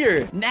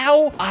easier.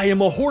 Now I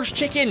am a horse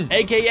chicken,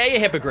 AKA a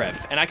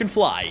hippogriff, and I can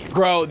fly.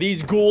 Bro,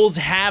 these ghouls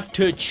have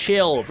to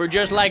chill for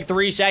just like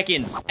 3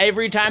 seconds.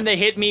 Every time they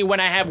hit me when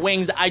I have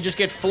wings, I just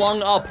get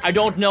flung up. I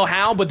don't know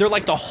how, but they're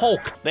like the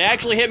Hulk. They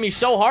actually hit me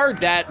so hard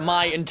that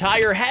my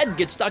entire head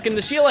gets stuck in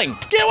the ceiling.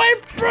 Get away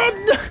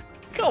from...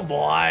 Come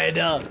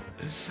on.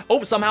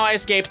 Oh, somehow I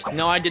escaped.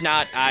 No, I did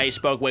not. I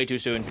spoke way too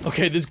soon.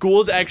 Okay, this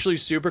ghoul is actually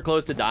super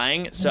close to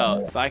dying.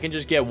 So if I can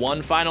just get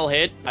one final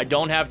hit, I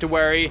don't have to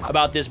worry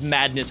about this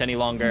madness any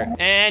longer.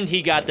 And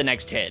he got the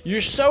next hit.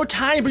 You're so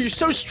tiny, but you're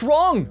so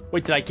strong.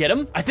 Wait, did I get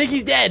him? I think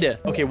he's dead.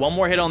 Okay, one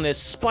more hit on this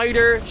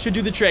spider should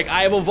do the trick.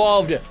 I have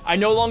evolved. I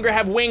no longer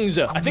have wings.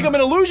 I think I'm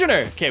an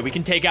illusioner. Okay, we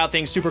can take out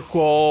things super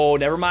cool.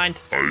 Never mind.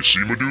 I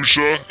see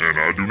Medusa, and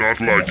I do not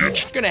like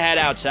it. Gonna head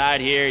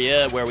outside here,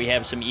 yeah, where we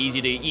have some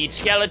easy to eat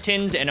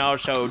skeletons and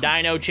also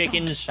dino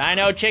chickens.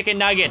 Dino chicken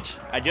nugget.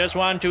 I just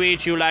want to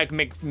eat you like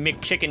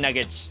McChicken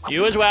nuggets.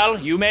 You as well.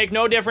 You make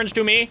no difference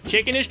to me.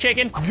 Chicken is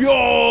chicken.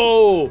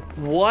 Yo!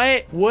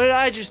 What? What did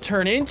I just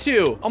turn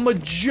into? I'm a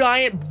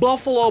giant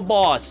buffalo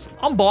boss.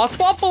 I'm Boss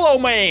Buffalo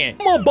Man.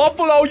 I'm gonna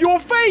buffalo your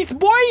face,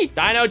 boy.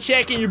 Dino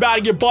chicken, you about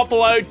to get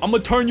buffaloed. I'm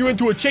gonna turn you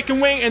into a chicken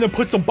wing and then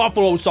put some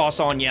buffalo sauce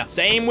on you.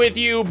 Same with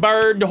you,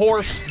 bird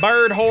horse.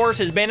 Bird horse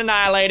has been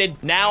annihilated.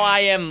 Now I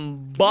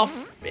am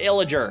Buff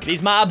Illager.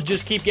 These mobs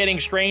just keep getting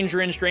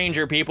stranger and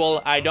stranger,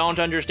 people. I don't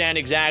understand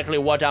exactly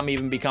what I'm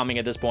even becoming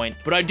at this point.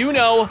 But I do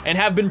know and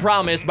have been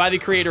promised by the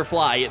creator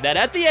Fly that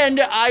at the end,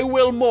 I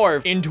will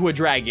morph into a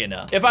dragon.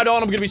 If I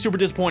don't, I'm gonna be super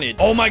disappointed.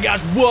 Oh my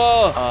gosh,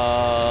 whoa!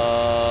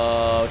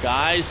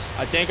 Guys,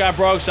 I think I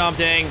broke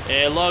something.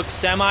 It looked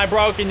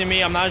semi-broken to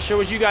me. I'm not sure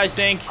what you guys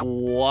think.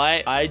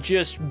 What? I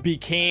just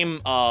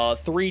became a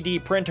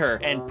 3D printer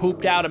and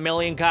pooped out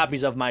 1,000,000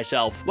 copies of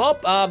myself. Well,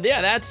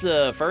 yeah, that's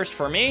first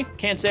for me.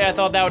 Can't say I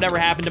thought that would ever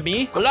happen to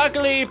me. But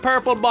luckily,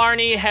 Purple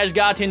Barney has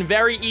gotten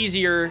very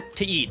easier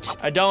to eat.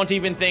 I don't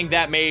even think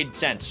that made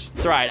sense.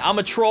 It's all right. I'm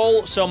a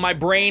troll, so my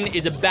brain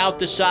is about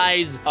the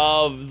size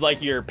of,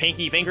 like, your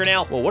pinky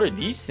fingernail. Well, what are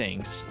these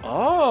things?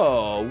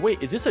 Oh,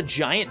 wait, is this a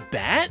giant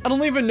bat? I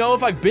don't even know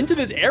if I've been to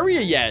this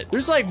area yet.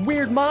 There's, like,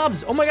 weird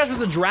mobs. Oh my gosh, with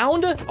the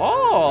drowned?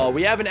 Oh,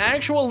 we have an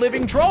actual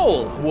living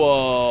troll.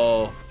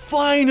 Whoa.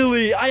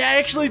 Finally, I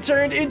actually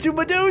turned into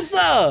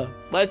Medusa.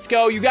 Let's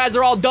go. You guys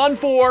are all done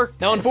for.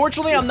 Now,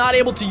 unfortunately, I'm not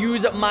able to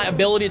use my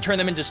ability to turn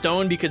them into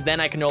stone because then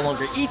I can no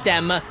longer eat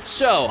them.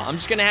 So I'm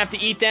just gonna have to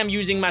eat them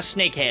using my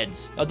snake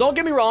heads. Now, don't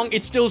get me wrong.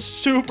 It's still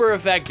super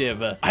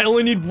effective. I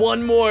only need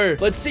one more.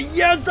 Let's see.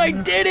 Yes, I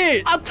did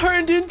it. I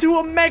turned into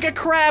a mega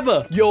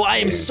crab. Yo, I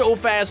am so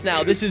fast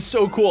now. This is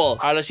so cool. All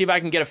right, let's see if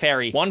I can get a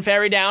fairy. One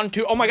fairy down.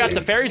 Two. Oh my gosh,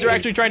 the fairies are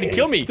actually trying to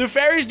kill me. The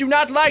fairies do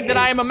not like that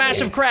I am a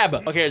massive crab.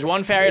 Okay, there's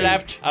one fairy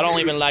left. I don't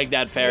even like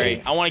that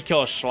fairy. I want to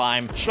kill a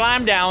slime.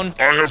 Slime down.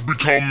 I have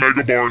become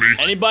Mega Barney.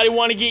 Anybody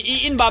want to get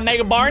eaten by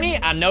Mega Barney?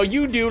 I know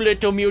you do,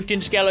 little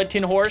mutant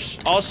skeleton horse.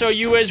 Also,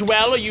 you as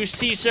well, you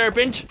sea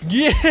serpent.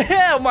 Yeah,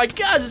 oh my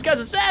gosh, this guy's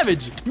a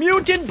savage.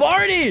 Mutant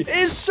Barney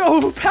is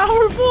so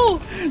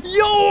powerful.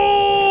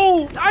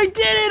 Yo, I did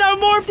it. I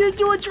morphed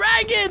into a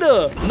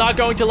dragon. I'm not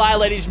going to lie,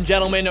 ladies and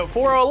gentlemen.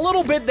 For a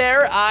little bit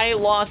there, I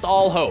lost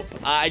all hope.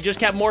 I just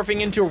kept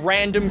morphing into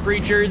random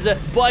creatures,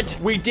 but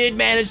we did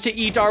manage to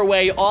eat our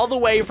way all the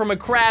way from a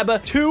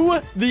crab to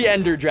the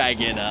Ender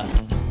Dragon.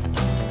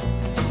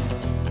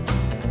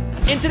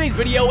 In today's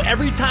video,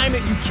 every time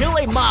you kill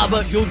a mob,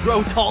 you'll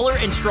grow taller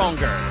and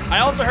stronger. I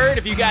also heard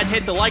if you guys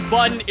hit the like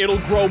button, it'll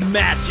grow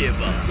massive.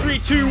 3,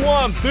 2,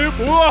 1, boop.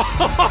 Whoa!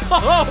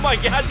 Oh my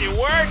gosh, it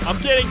worked. I'm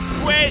getting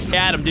squished.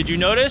 Adam, did you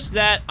notice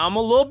that I'm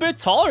a little bit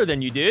taller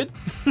than you, dude?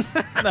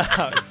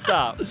 No,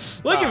 stop.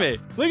 Look at me.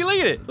 Look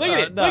at it. Look at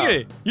it. No. Look at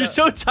it. You're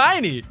so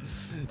tiny.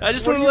 I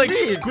just want to, like,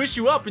 squish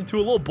you up into a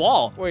little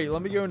ball. Wait,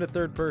 let me go into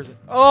third person.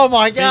 Oh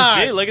my god!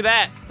 See? Look at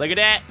that. Look at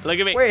that. Look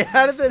at me. Wait,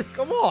 how did this?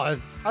 Come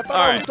on. I thought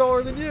I was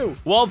taller than you.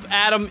 Well,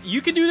 Adam,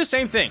 you can do the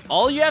same thing.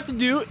 All you have to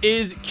do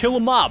is kill a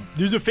mob.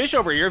 There's a fish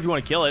over here if you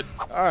want to kill it.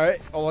 All right.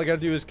 All I got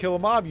to do is kill a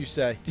mob, you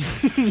say?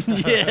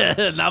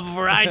 Yeah, not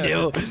before I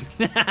do.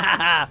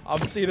 I'm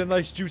seeing a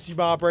nice juicy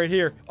mob right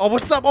here. Oh,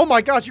 what's up? Oh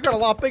my gosh, you got a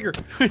lot bigger.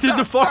 There's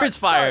a forest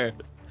fire.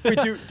 Wait,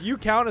 do you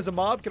count as a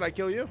mob? Can I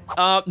kill you?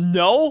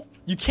 No.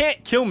 You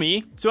can't kill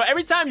me. So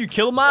every time you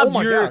kill a mob,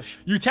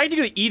 you're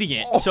technically eating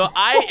it. So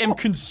I am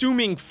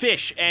consuming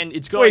fish, and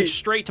it's going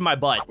straight to my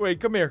butt. Wait,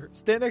 come here.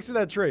 Stand next to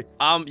that tree.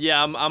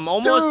 Yeah, I'm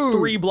almost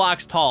 3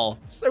 blocks tall.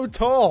 So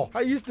tall. How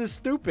are you this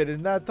stupid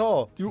and that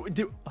tall?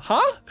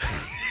 Huh?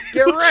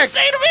 Get wrecked. What'd you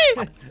say to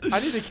me? I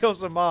need to kill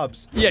some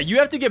mobs. Yeah, you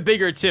have to get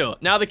bigger too.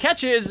 Now the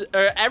catch is,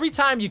 every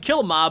time you kill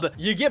a mob,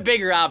 you get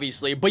bigger,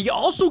 obviously, but you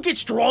also get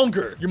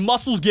stronger. Your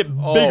muscles get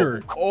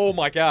bigger. Oh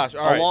my gosh!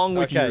 All right. Along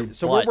with you.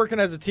 So we're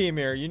working as a team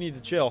here. You need to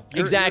chill.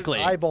 Exactly.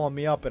 You're eyeballing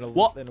me up in a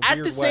well, in a at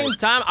weird the same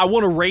time, I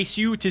want to race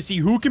you to see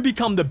who can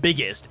become the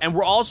biggest, and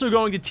we're also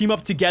going to team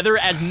up together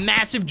as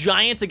massive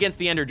giants against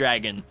the Ender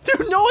Dragon.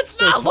 Dude, no, it's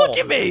not. Look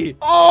at me.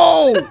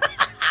 Oh.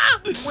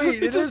 Wait,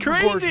 this is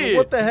crazy.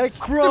 What the heck?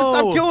 Bro, dude,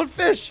 stop killing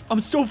fish. I'm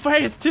so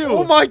fast too.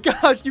 Oh my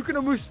gosh, you can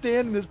almost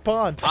stand in this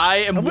pond. I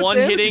am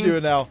one-hitting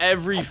now?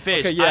 every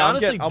fish. Okay, yeah, I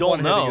honestly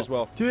don't know. As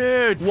well.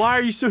 Dude, why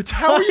are you so tall?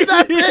 How are you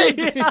that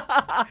big?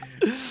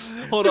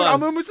 Hold dude, on.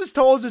 I'm almost as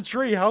tall as a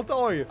tree. How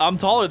tall are you? I'm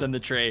taller than the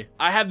tree.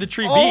 I have the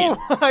tree beat.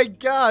 Oh my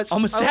gosh.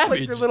 I'm a savage.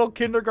 Like your little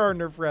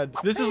kindergartner friend.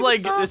 This is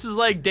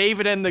like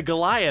David and the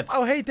Goliath.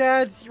 Oh, hey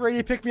Dad, you ready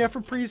to pick me up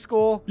from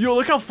preschool? Yo,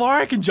 look how far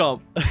I can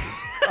jump.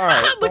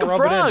 right, Like a don't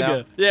rub it in now.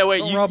 frog. Yeah, wait,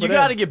 Don't you rub it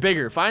gotta in. get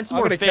bigger. Find some I'm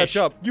more gonna fish. catch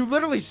up. You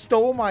literally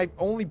stole my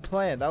only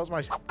plan. That was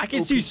my. I can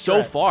OP see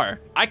so strat. far.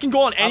 I can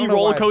go on any don't know why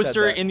roller I said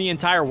coaster that. in the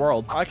entire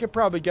world. I could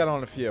probably get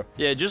on a few.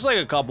 Yeah, just like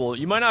a couple.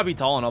 You might not be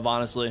tall enough,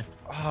 honestly.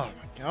 Oh my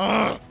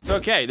god. It's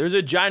okay. There's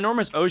a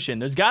ginormous ocean.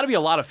 There's got to be a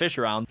lot of fish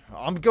around.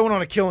 I'm going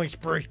on a killing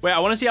spree. Wait, I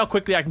want to see how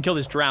quickly I can kill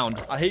this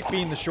drowned. I hate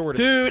being the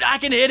shortest. Dude, I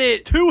can hit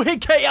it.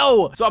 2-hit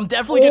KO. So I'm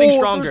definitely getting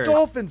stronger. There's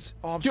dolphins.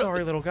 Oh, I'm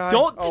sorry, little guy.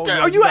 Don't. Oh,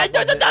 are you? got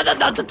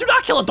one hit. Do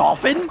not kill a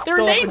dolphin. They're Dolphin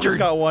endangered. just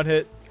got one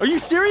hit. Are you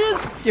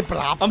serious? Get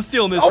blopped. I'm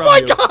stealing this Oh from my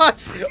you.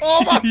 gosh!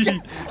 Oh my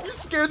god! You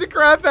scared the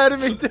crap out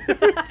of me, dude.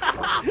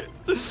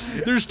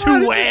 There's How two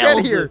did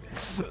whales. you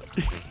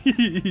get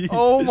here?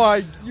 Oh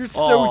my! You're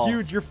so Oh.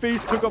 huge. Your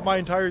face took up my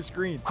entire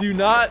screen. Do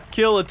not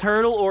kill a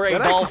turtle or a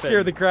That actually dolphin.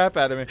 scared the crap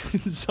out of me.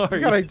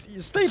 Sorry. You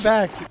stay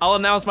back. I'll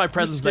announce my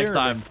presence next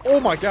Scaring time. me. Oh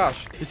my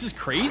gosh! This is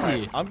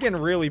crazy. I'm getting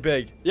really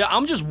big. Yeah,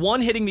 I'm just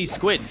one-hitting these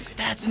squids.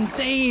 That's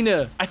insane.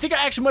 I think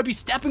I actually might be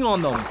stepping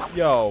on them.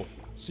 Yo.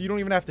 So you don't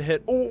even have to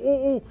hit.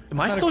 Oh. Am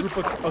I Found still- a group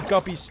of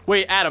guppies?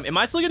 Wait, Adam, am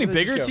I still getting Where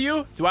did they bigger just to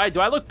you? Do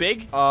I look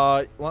big?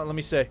 Let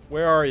me see.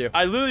 Where are you?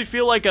 I literally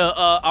feel like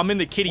I'm in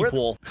the kiddie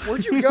pool.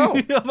 Where'd you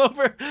go? I'm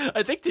over,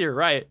 I think to your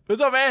right.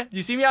 What's up, man?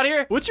 You see me out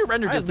here? What's your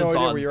render I have no distance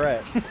idea on? where you're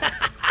at.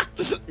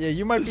 Yeah,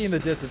 you might be in the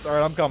distance. All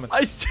right, I'm coming.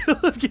 I still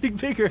am getting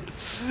bigger.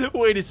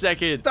 Wait a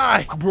second.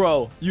 Die.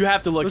 Bro, you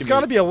have to look There's at me. got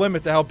to be a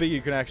limit to how big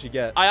you can actually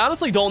get. I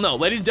honestly don't know.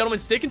 Ladies and gentlemen,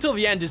 stick until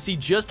the end to see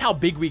just how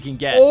big we can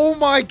get. Oh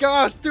my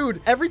gosh,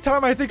 dude. Every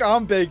time I think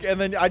I'm big and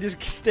then I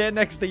just stand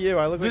next to you,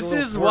 I look like a This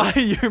little is squirrel. why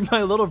you're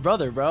my little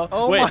brother, bro.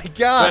 Oh Wait, my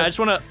gosh. Wait, I just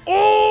want to...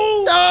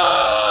 Oh!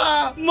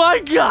 Ah! My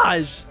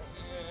gosh!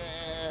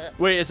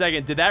 Wait a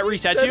second. Did that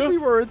reset Said you? we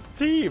were a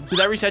team. Did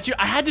that reset you?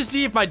 I had to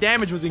see if my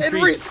damage was It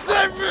increased.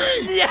 reset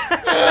me!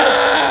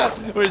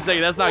 Yeah! Wait a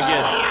second. That's not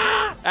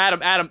good.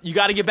 Adam, you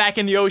got to get back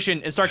in the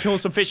ocean and start killing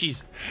some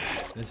fishies.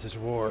 This is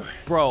war.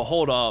 Bro,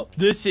 hold up.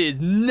 This is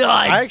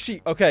nuts.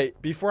 Okay,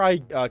 before I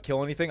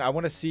kill anything, I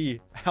want to see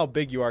how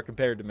big you are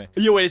compared to me.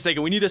 Yo, wait a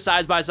second. We need a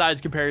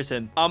size-by-size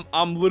comparison.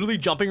 I'm literally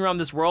jumping around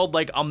this world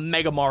like I'm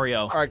Mega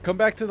Mario. All right, come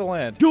back to the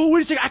land. Yo,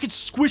 wait a second. I can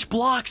squish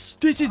blocks.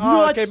 This is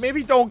nuts. Okay,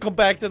 maybe don't come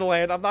back to the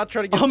land. I'm not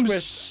trying to get I'm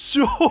squished.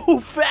 so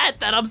fat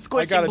that I'm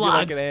squishing gotta be blocks.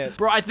 like an ant.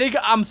 Bro, I think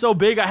I'm so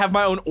big I have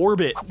my own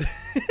orbit.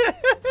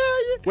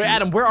 Wait,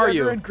 Adam, where are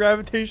you? You're in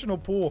gravitational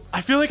pool.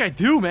 I feel like I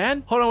do,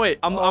 man. Hold on, wait.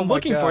 I'm my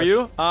looking for gosh.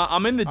 you.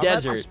 I'm in the I'm at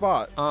desert. the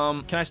spot.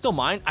 Can I still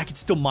mine? I can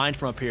still mine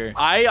from up here.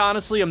 I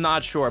honestly am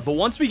not sure, but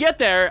once we get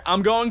there,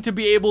 I'm going to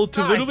be able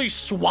to literally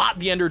swat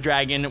the Ender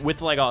Dragon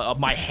with like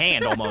my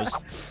hand almost.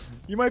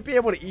 You might be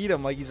able to eat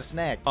him like he's a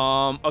snack.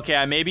 Okay,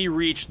 I maybe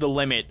reached the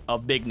limit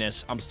of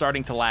bigness. I'm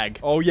starting to lag.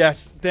 Oh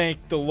yes, thank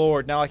the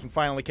Lord. Now I can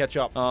finally catch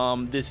up.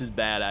 This is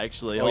bad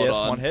actually. Oh, Hold yes,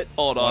 on. one hit.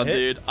 Hold One on, hit.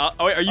 dude.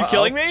 Oh, wait, are you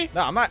killing me?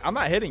 No, I'm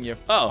not hitting you.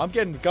 Oh. I'm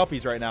getting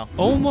guppies right now.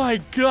 Oh my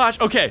gosh.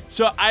 Okay,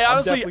 so I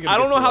honestly, definitely gonna I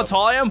don't get know too how low.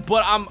 tall I am,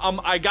 but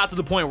I got to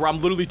the point where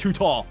I'm literally too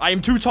tall. I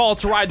am too tall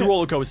to ride the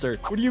roller coaster.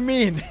 What do you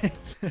mean?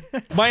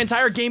 My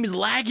entire game is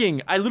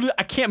lagging. I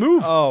can't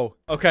move. Oh,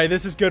 okay,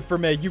 this is good for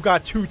me. You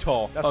got too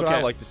tall. That's what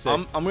I like to say.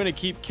 I'm gonna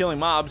keep killing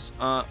mobs.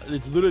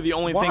 It's literally the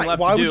only thing Why? left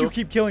Why to do. would you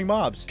keep killing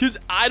mobs? Because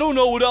I don't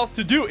know what else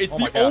to do. It's Oh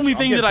my the gosh, only I'm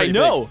thing getting that I pretty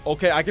know. big.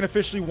 Okay, I can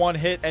officially one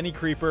hit any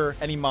creeper,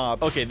 any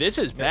mob. Okay, this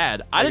is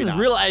bad. I maybe didn't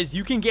not. realize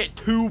you can get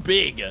too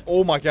big.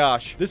 Oh my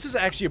gosh, this is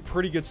actually a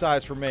pretty good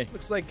size for me.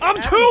 Looks like I'm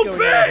Adam's too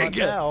going out big!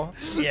 now.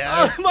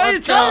 Yes, My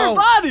let's entire go.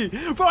 body!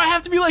 Bro, I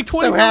have to be like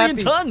 20 So million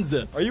happy. tons.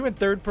 Are you in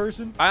third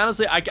person? I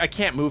honestly, I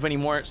can't move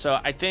anymore, so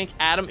I think,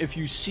 Adam, if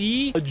you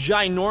see a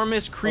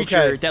ginormous creature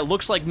Okay. that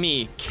looks like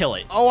me, kill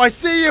it. Oh, I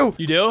see you.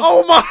 You do?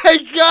 Oh my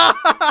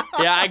god.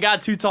 Yeah, I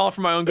got too tall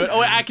for my own good. Oh,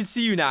 wait, I can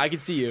see you now. I can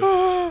see you.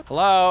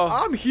 Hello?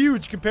 I'm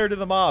huge compared to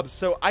the mobs,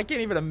 so I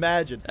can't even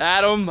imagine.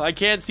 Adam, I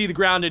can't see the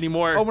ground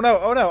anymore. Oh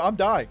no, I'm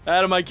dying.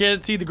 Adam, I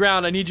can't see the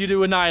ground. I need you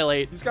to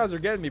annihilate. These guys are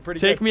getting me pretty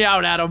Take good. me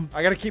out, Adam.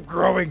 I gotta keep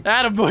growing.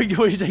 Adam, wait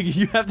a second.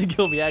 You have to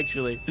kill me,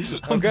 actually.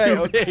 I'm Okay,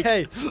 too big.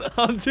 okay.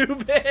 I'm too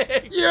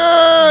big.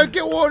 Yeah,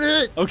 get one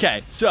hit.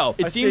 Okay, so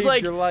it I seems saved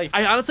like your life.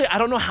 I honestly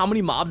don't know how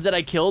many mobs that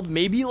I killed.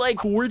 Maybe like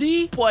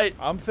 40, but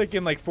I'm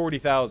thinking like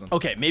 40,000.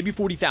 okay, maybe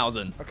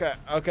 40,000.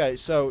 Okay,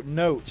 so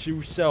note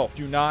to self,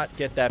 do not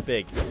get that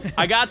big.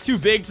 I got too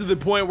big to the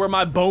point where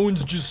my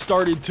bones just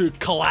started to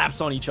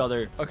collapse on each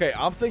other. Okay,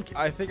 I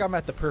think I'm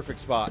at the perfect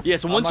spot. Yeah,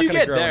 so I'm once not you gonna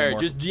get grow there, anymore.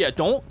 just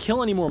don't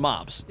kill any more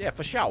mobs. Yeah,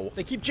 for sure.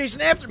 They keep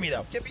chasing after me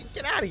though.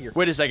 Get out of here.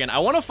 Wait a second, I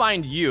want to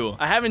find you.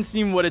 I haven't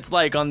seen what it's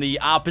like on the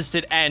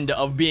opposite end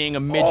of being a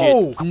midget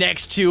Oh.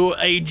 next to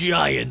a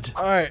giant.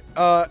 All right,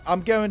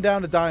 I'm going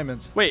down to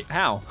diamonds. Wait,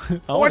 how?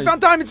 Oh, I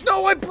found diamonds.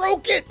 No, I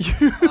broke it.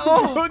 You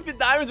broke the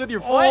diamonds with your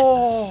foot?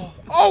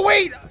 Oh,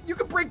 wait, you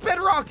can break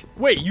bedrock.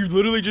 Wait, you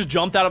literally just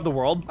jumped jumped out of the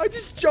world? I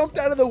just jumped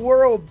out of the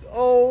world.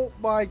 Oh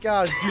my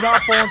gosh. Do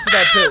not fall into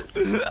that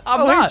pit.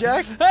 I'm not. Hey,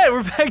 Jack. Hey,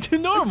 we're back to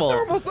normal. It's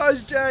normal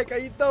size, Jack. How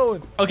you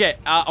doing? Okay,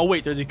 oh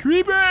wait, there's a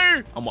creeper.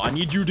 I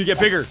need you to get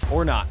bigger,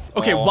 or not.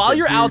 Okay, Oh, while get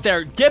you're out huge.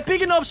 there, get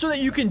big enough so that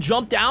you can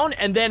jump down,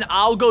 and then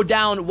I'll go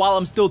down while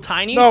I'm still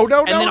tiny. No,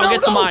 and then I'll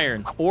get some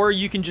iron. Or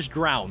you can just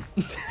drown.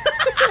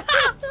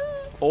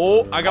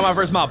 Oh, I got my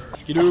first mob.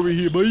 Get over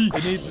here, buddy.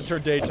 It needs to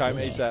turn daytime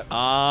ASAP.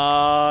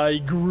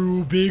 I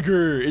grew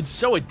bigger. It's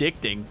so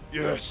addicting.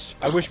 Yes.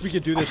 I wish we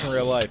could do this in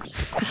real life.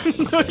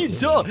 No, you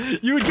don't.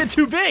 You would get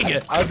too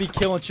big. I would be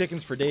killing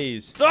chickens for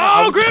days. Oh,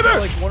 I would just creeper!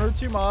 kill, like 1 or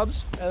 2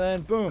 mobs, and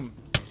then boom.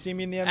 See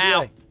me in the NBA.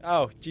 Ow.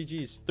 Oh,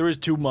 GG's. There was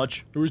too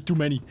much. There was too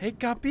many. Hey,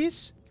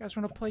 guppies. You guys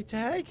want to play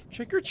tag?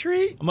 Trick or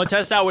treat? I'm gonna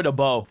test out with a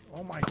bow.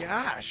 Oh my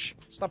gosh.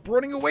 Stop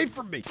running away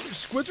from me.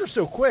 Squids are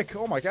so quick.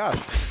 Oh my gosh.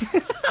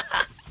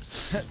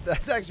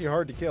 That's actually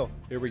hard to kill.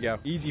 Here we go.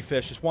 Easy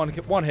fish. Just one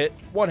hit.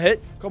 One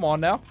hit. Come on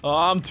now.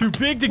 I'm too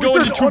big to Wait, go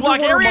into there's 2-block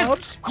underwater areas.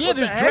 mobs? Yeah, What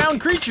the there's heck?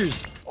 drowned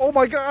creatures. Oh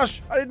my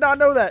gosh. I did not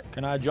know that.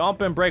 Can I jump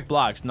and break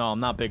blocks? No, I'm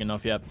not big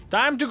enough yet.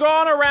 Time to go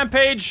on a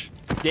rampage.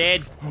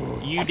 Dead.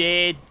 You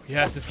dead.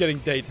 Yes, it's getting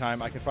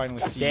daytime. I can finally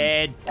see.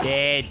 Dead.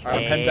 Dead. All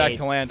right, I'm heading back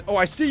to land. Oh,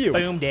 I see you.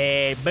 Boom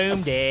dead.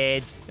 Boom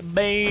dead.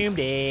 Boom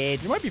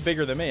dead. You might be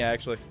bigger than me,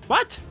 actually.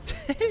 What?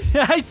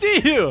 I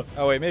see you.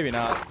 Oh, wait, maybe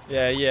not.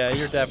 Yeah,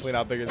 you're definitely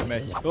not bigger than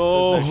me.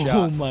 Oh, There's no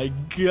shot. my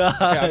god. Yeah,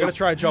 I'm going to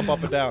try and jump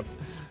up and down.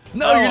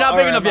 No, Oh, you're not all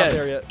big right, enough I'm not yet.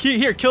 there yet.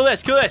 Here, kill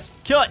this. Kill this.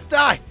 Kill it.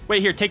 Die.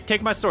 Wait, here,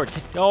 take my sword.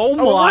 Oh it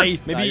my!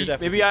 worked. Nah, Maybe you're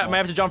definitely maybe too I small. might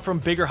have to jump from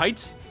bigger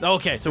heights.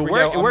 Okay, so Here we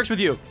go. it works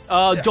with you.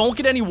 Don't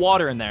get any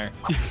water in there.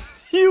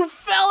 You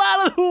fell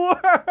out of the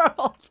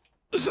world.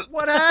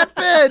 What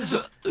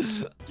happened?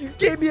 You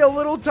gave me a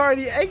little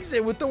tiny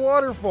exit with the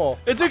waterfall.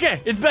 It's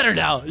okay. It's better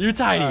now. You're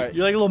tiny. All right.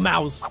 You're like a little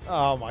mouse.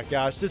 Oh my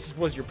gosh, this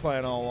was your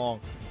plan all along.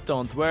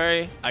 Don't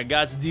worry. I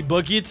got the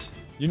bucket.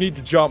 You need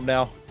to jump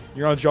now.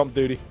 You're on jump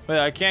duty. Wait,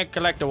 I can't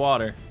collect the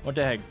water. What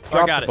the heck? Oh, I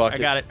Drop got the it. bucket.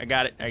 I got it. I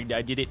got it.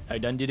 I did it. I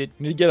done did it.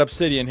 You need to get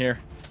obsidian here.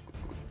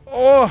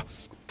 Oh,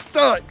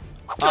 die.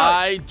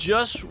 I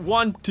just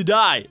want to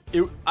die.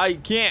 I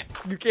can't.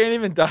 You can't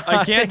even die.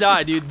 I can't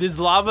die, dude. This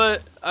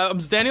lava, I'm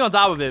standing on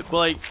top of it, but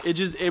like,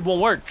 it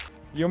won't work.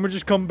 You want me to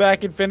just come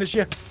back and finish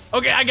you?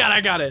 Okay, I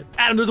got it.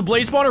 Adam, there's a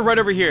blaze spawner right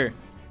over here.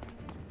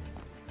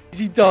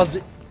 He does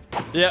it.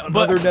 Yeah,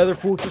 Another but nether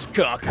fortress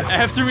cock.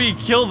 after we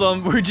kill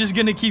them, we're just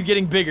gonna keep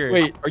getting bigger.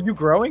 Wait, are you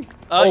growing?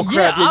 Yeah,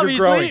 you're obviously,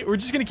 growing. we're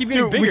just gonna keep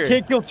getting Dude, bigger. we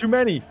can't kill too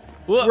many.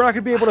 Well, We're not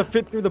gonna be able to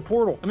fit through the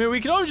portal. I mean,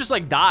 we could always just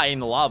like die in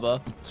the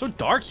lava. It's so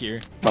dark here.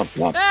 Bop,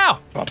 bop, Ow!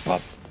 bop,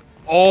 bop.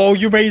 Oh,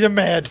 you made them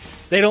mad.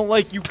 They don't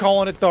like you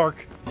calling it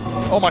dark.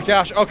 Oh my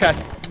gosh. Okay.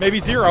 Maybe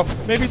 0.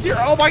 Maybe 0.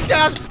 Oh my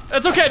gosh.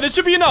 That's okay. This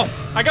should be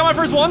enough. I got my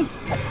first one.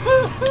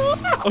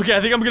 Okay, I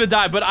think I'm gonna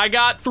die, but I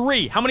got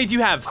 3. How many do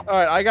you have? All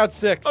right, I got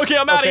 6. Okay,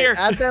 I'm out of here.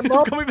 Add them I'm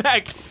up. coming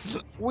back.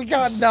 We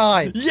got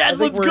 9. Yes, I think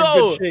let's we're in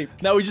go. good shape.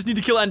 Now we just need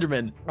to kill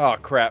Enderman. Oh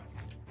crap.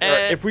 All right,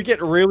 And- if we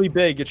get really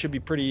big, it should be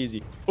pretty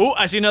easy. Oh,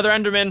 I see another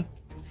Enderman.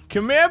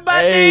 Come here,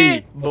 buddy.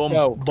 Hey, Boom, let's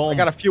go. boom, I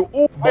got a few.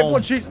 Oh, I have Boom.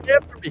 one chasing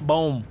after me.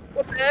 boom.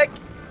 What the heck?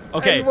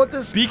 Okay, Hey, what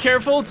this? be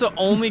careful to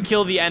only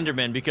kill the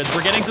Enderman because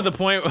we're getting to the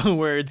point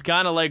where it's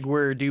kind of like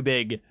we're too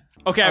big.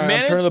 Okay, I I'm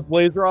managed. turning the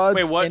blaze rods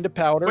Wait, what? into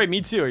powder. Wait,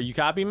 me too. Are you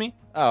copying me?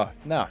 Oh,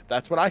 no,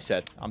 that's what I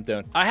said. I'm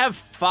doing. I have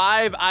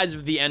 5 eyes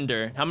of the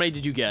Ender. How many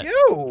did you get?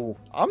 Ew,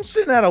 I'm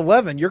sitting at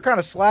 11. You're kind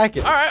of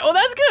slacking. All right, well,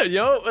 that's good,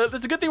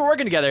 It's a good thing we're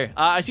working together.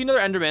 I see another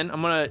Enderman.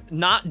 I'm gonna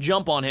not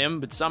jump on him,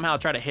 but somehow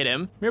try to hit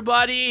him. Come here,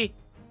 buddy.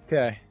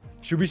 Okay.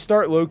 Should we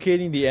start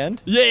locating the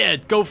end? Yeah,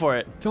 go for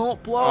it.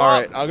 Don't blow All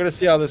up. right, I'm gonna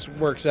see how this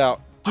works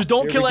out. Just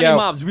don't Here kill we any go.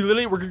 mobs.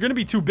 We're gonna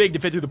be too big to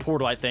fit through the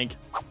portal, I think.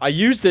 I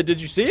used it. Did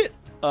you see it?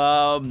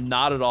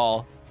 Not at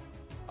all.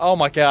 Oh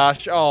my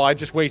gosh. Oh, I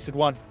just wasted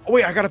one. Oh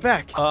wait, I got it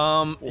back.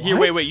 Here,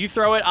 What? wait. You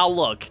throw it. I'll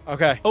look.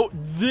 Okay. Oh,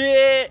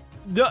 it.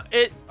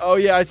 Oh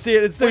yeah, I see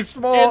it. It's so Wait,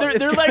 small. yeah, they're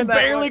It's like going that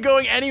barely way.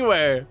 going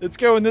anywhere. It's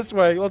going this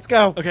way. Let's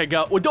go. Okay,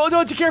 go. Well, don't.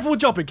 Careful with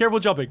jumping. Careful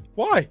with jumping.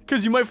 Why?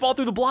 Because you might fall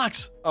through the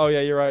blocks. Oh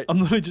yeah, you're right. I'm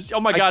literally just. Oh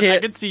my gosh, I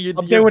can't. can see you.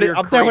 I'm doing it.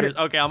 I'm doing it.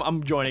 Okay,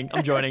 I'm joining.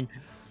 I'm joining.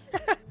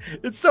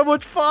 It's so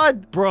much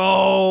fun.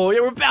 Bro,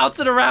 yeah, we're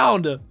bouncing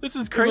around. This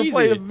is We're playing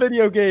crazy. a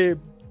video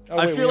game. Oh,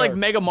 I wait, feel we like are.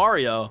 Mega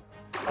Mario.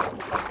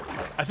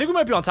 I think we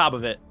might be on top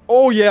of it.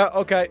 Oh yeah.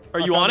 Okay.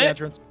 Are I you found on the it?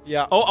 entrance.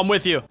 Yeah. Oh, I'm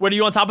with you. Wait, are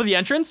you on top of the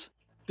entrance?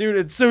 Dude,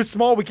 it's so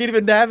small we can't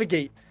even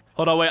navigate.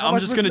 Hold on, wait. How I'm am I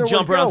just supposed gonna to know where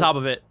jump to right on go? top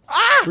of it.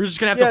 Ah! We're just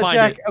gonna have Yeah, to find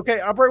Jack. it. Okay,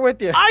 I'm right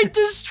with you. I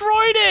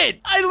destroyed it.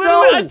 I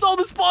No! saw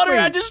the spawner.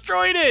 I Wait.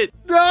 destroyed it.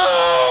 No!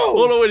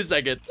 Hold on, wait a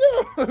second.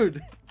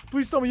 Dude,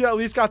 please tell me you at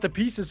least got the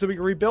pieces so we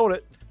can rebuild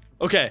it.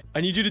 Okay, I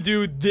need you to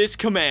do this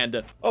command.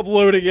 I'm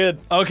loading in.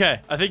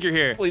 Okay, I think you're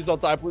here. Please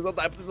don't die. Please don't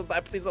die. Please don't die.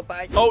 Please don't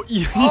die. Oh,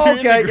 you're in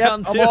Okay, the yep.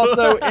 ground I'm too.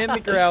 also in the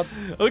ground.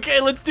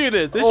 Okay, let's do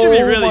this. This should be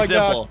Oh really my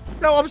simple.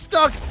 gosh. No, I'm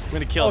stuck. I'm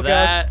gonna kill Oh, gosh.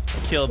 that.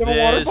 Kill You have a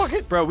water this.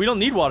 bucket? Bro, we don't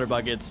need water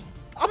buckets.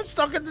 I'm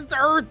stuck in the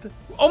earth.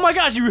 Oh my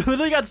gosh, you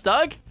literally got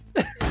stuck?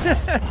 I'm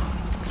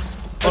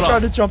Hold trying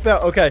on. to jump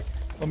out. Okay,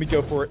 let me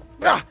go for it.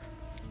 Ah!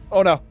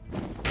 Oh no.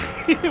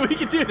 We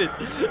can do this.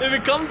 If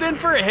it comes in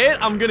for a hit,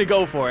 I'm gonna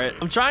go for it.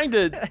 I'm trying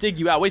to dig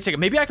you out. Wait a second.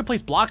 Maybe I can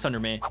place blocks under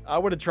me. I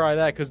wouldn't try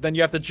that because then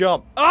you have to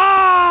jump.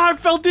 Ah, I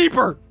fell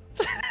deeper.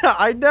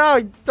 I know,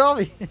 you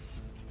dummy.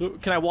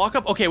 Can I walk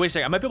up? Okay, wait a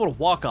second. I might be able to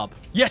walk up.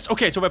 Yes,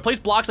 okay, so if I place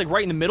blocks like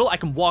right in the middle, I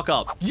can walk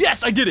up.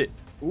 Yes, I did it.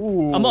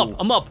 Ooh. I'm up,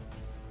 I'm up.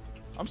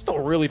 I'm still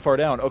really far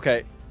down.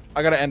 Okay,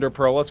 I got an Ender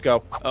Pearl. Let's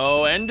go.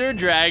 Oh, Ender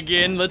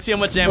Dragon. Let's see how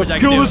much damage I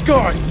can kill do. this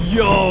guy.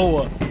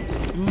 Yo,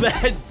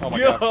 let's go.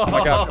 Oh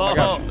my gosh, oh my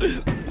gosh, oh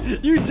my gosh.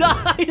 You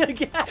died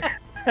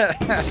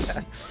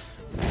again.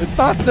 It's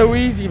not so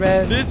easy,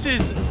 man. This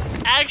is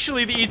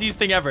actually the easiest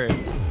thing ever.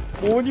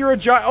 Well, when you're a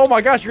giant... Oh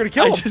my gosh, you're gonna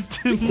kill him. I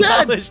just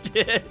demolished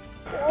it.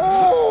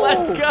 Oh!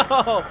 Let's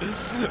go.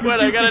 Wait,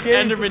 I got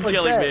an Enderman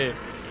killing me.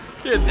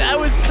 Dude, that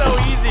was so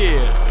easy.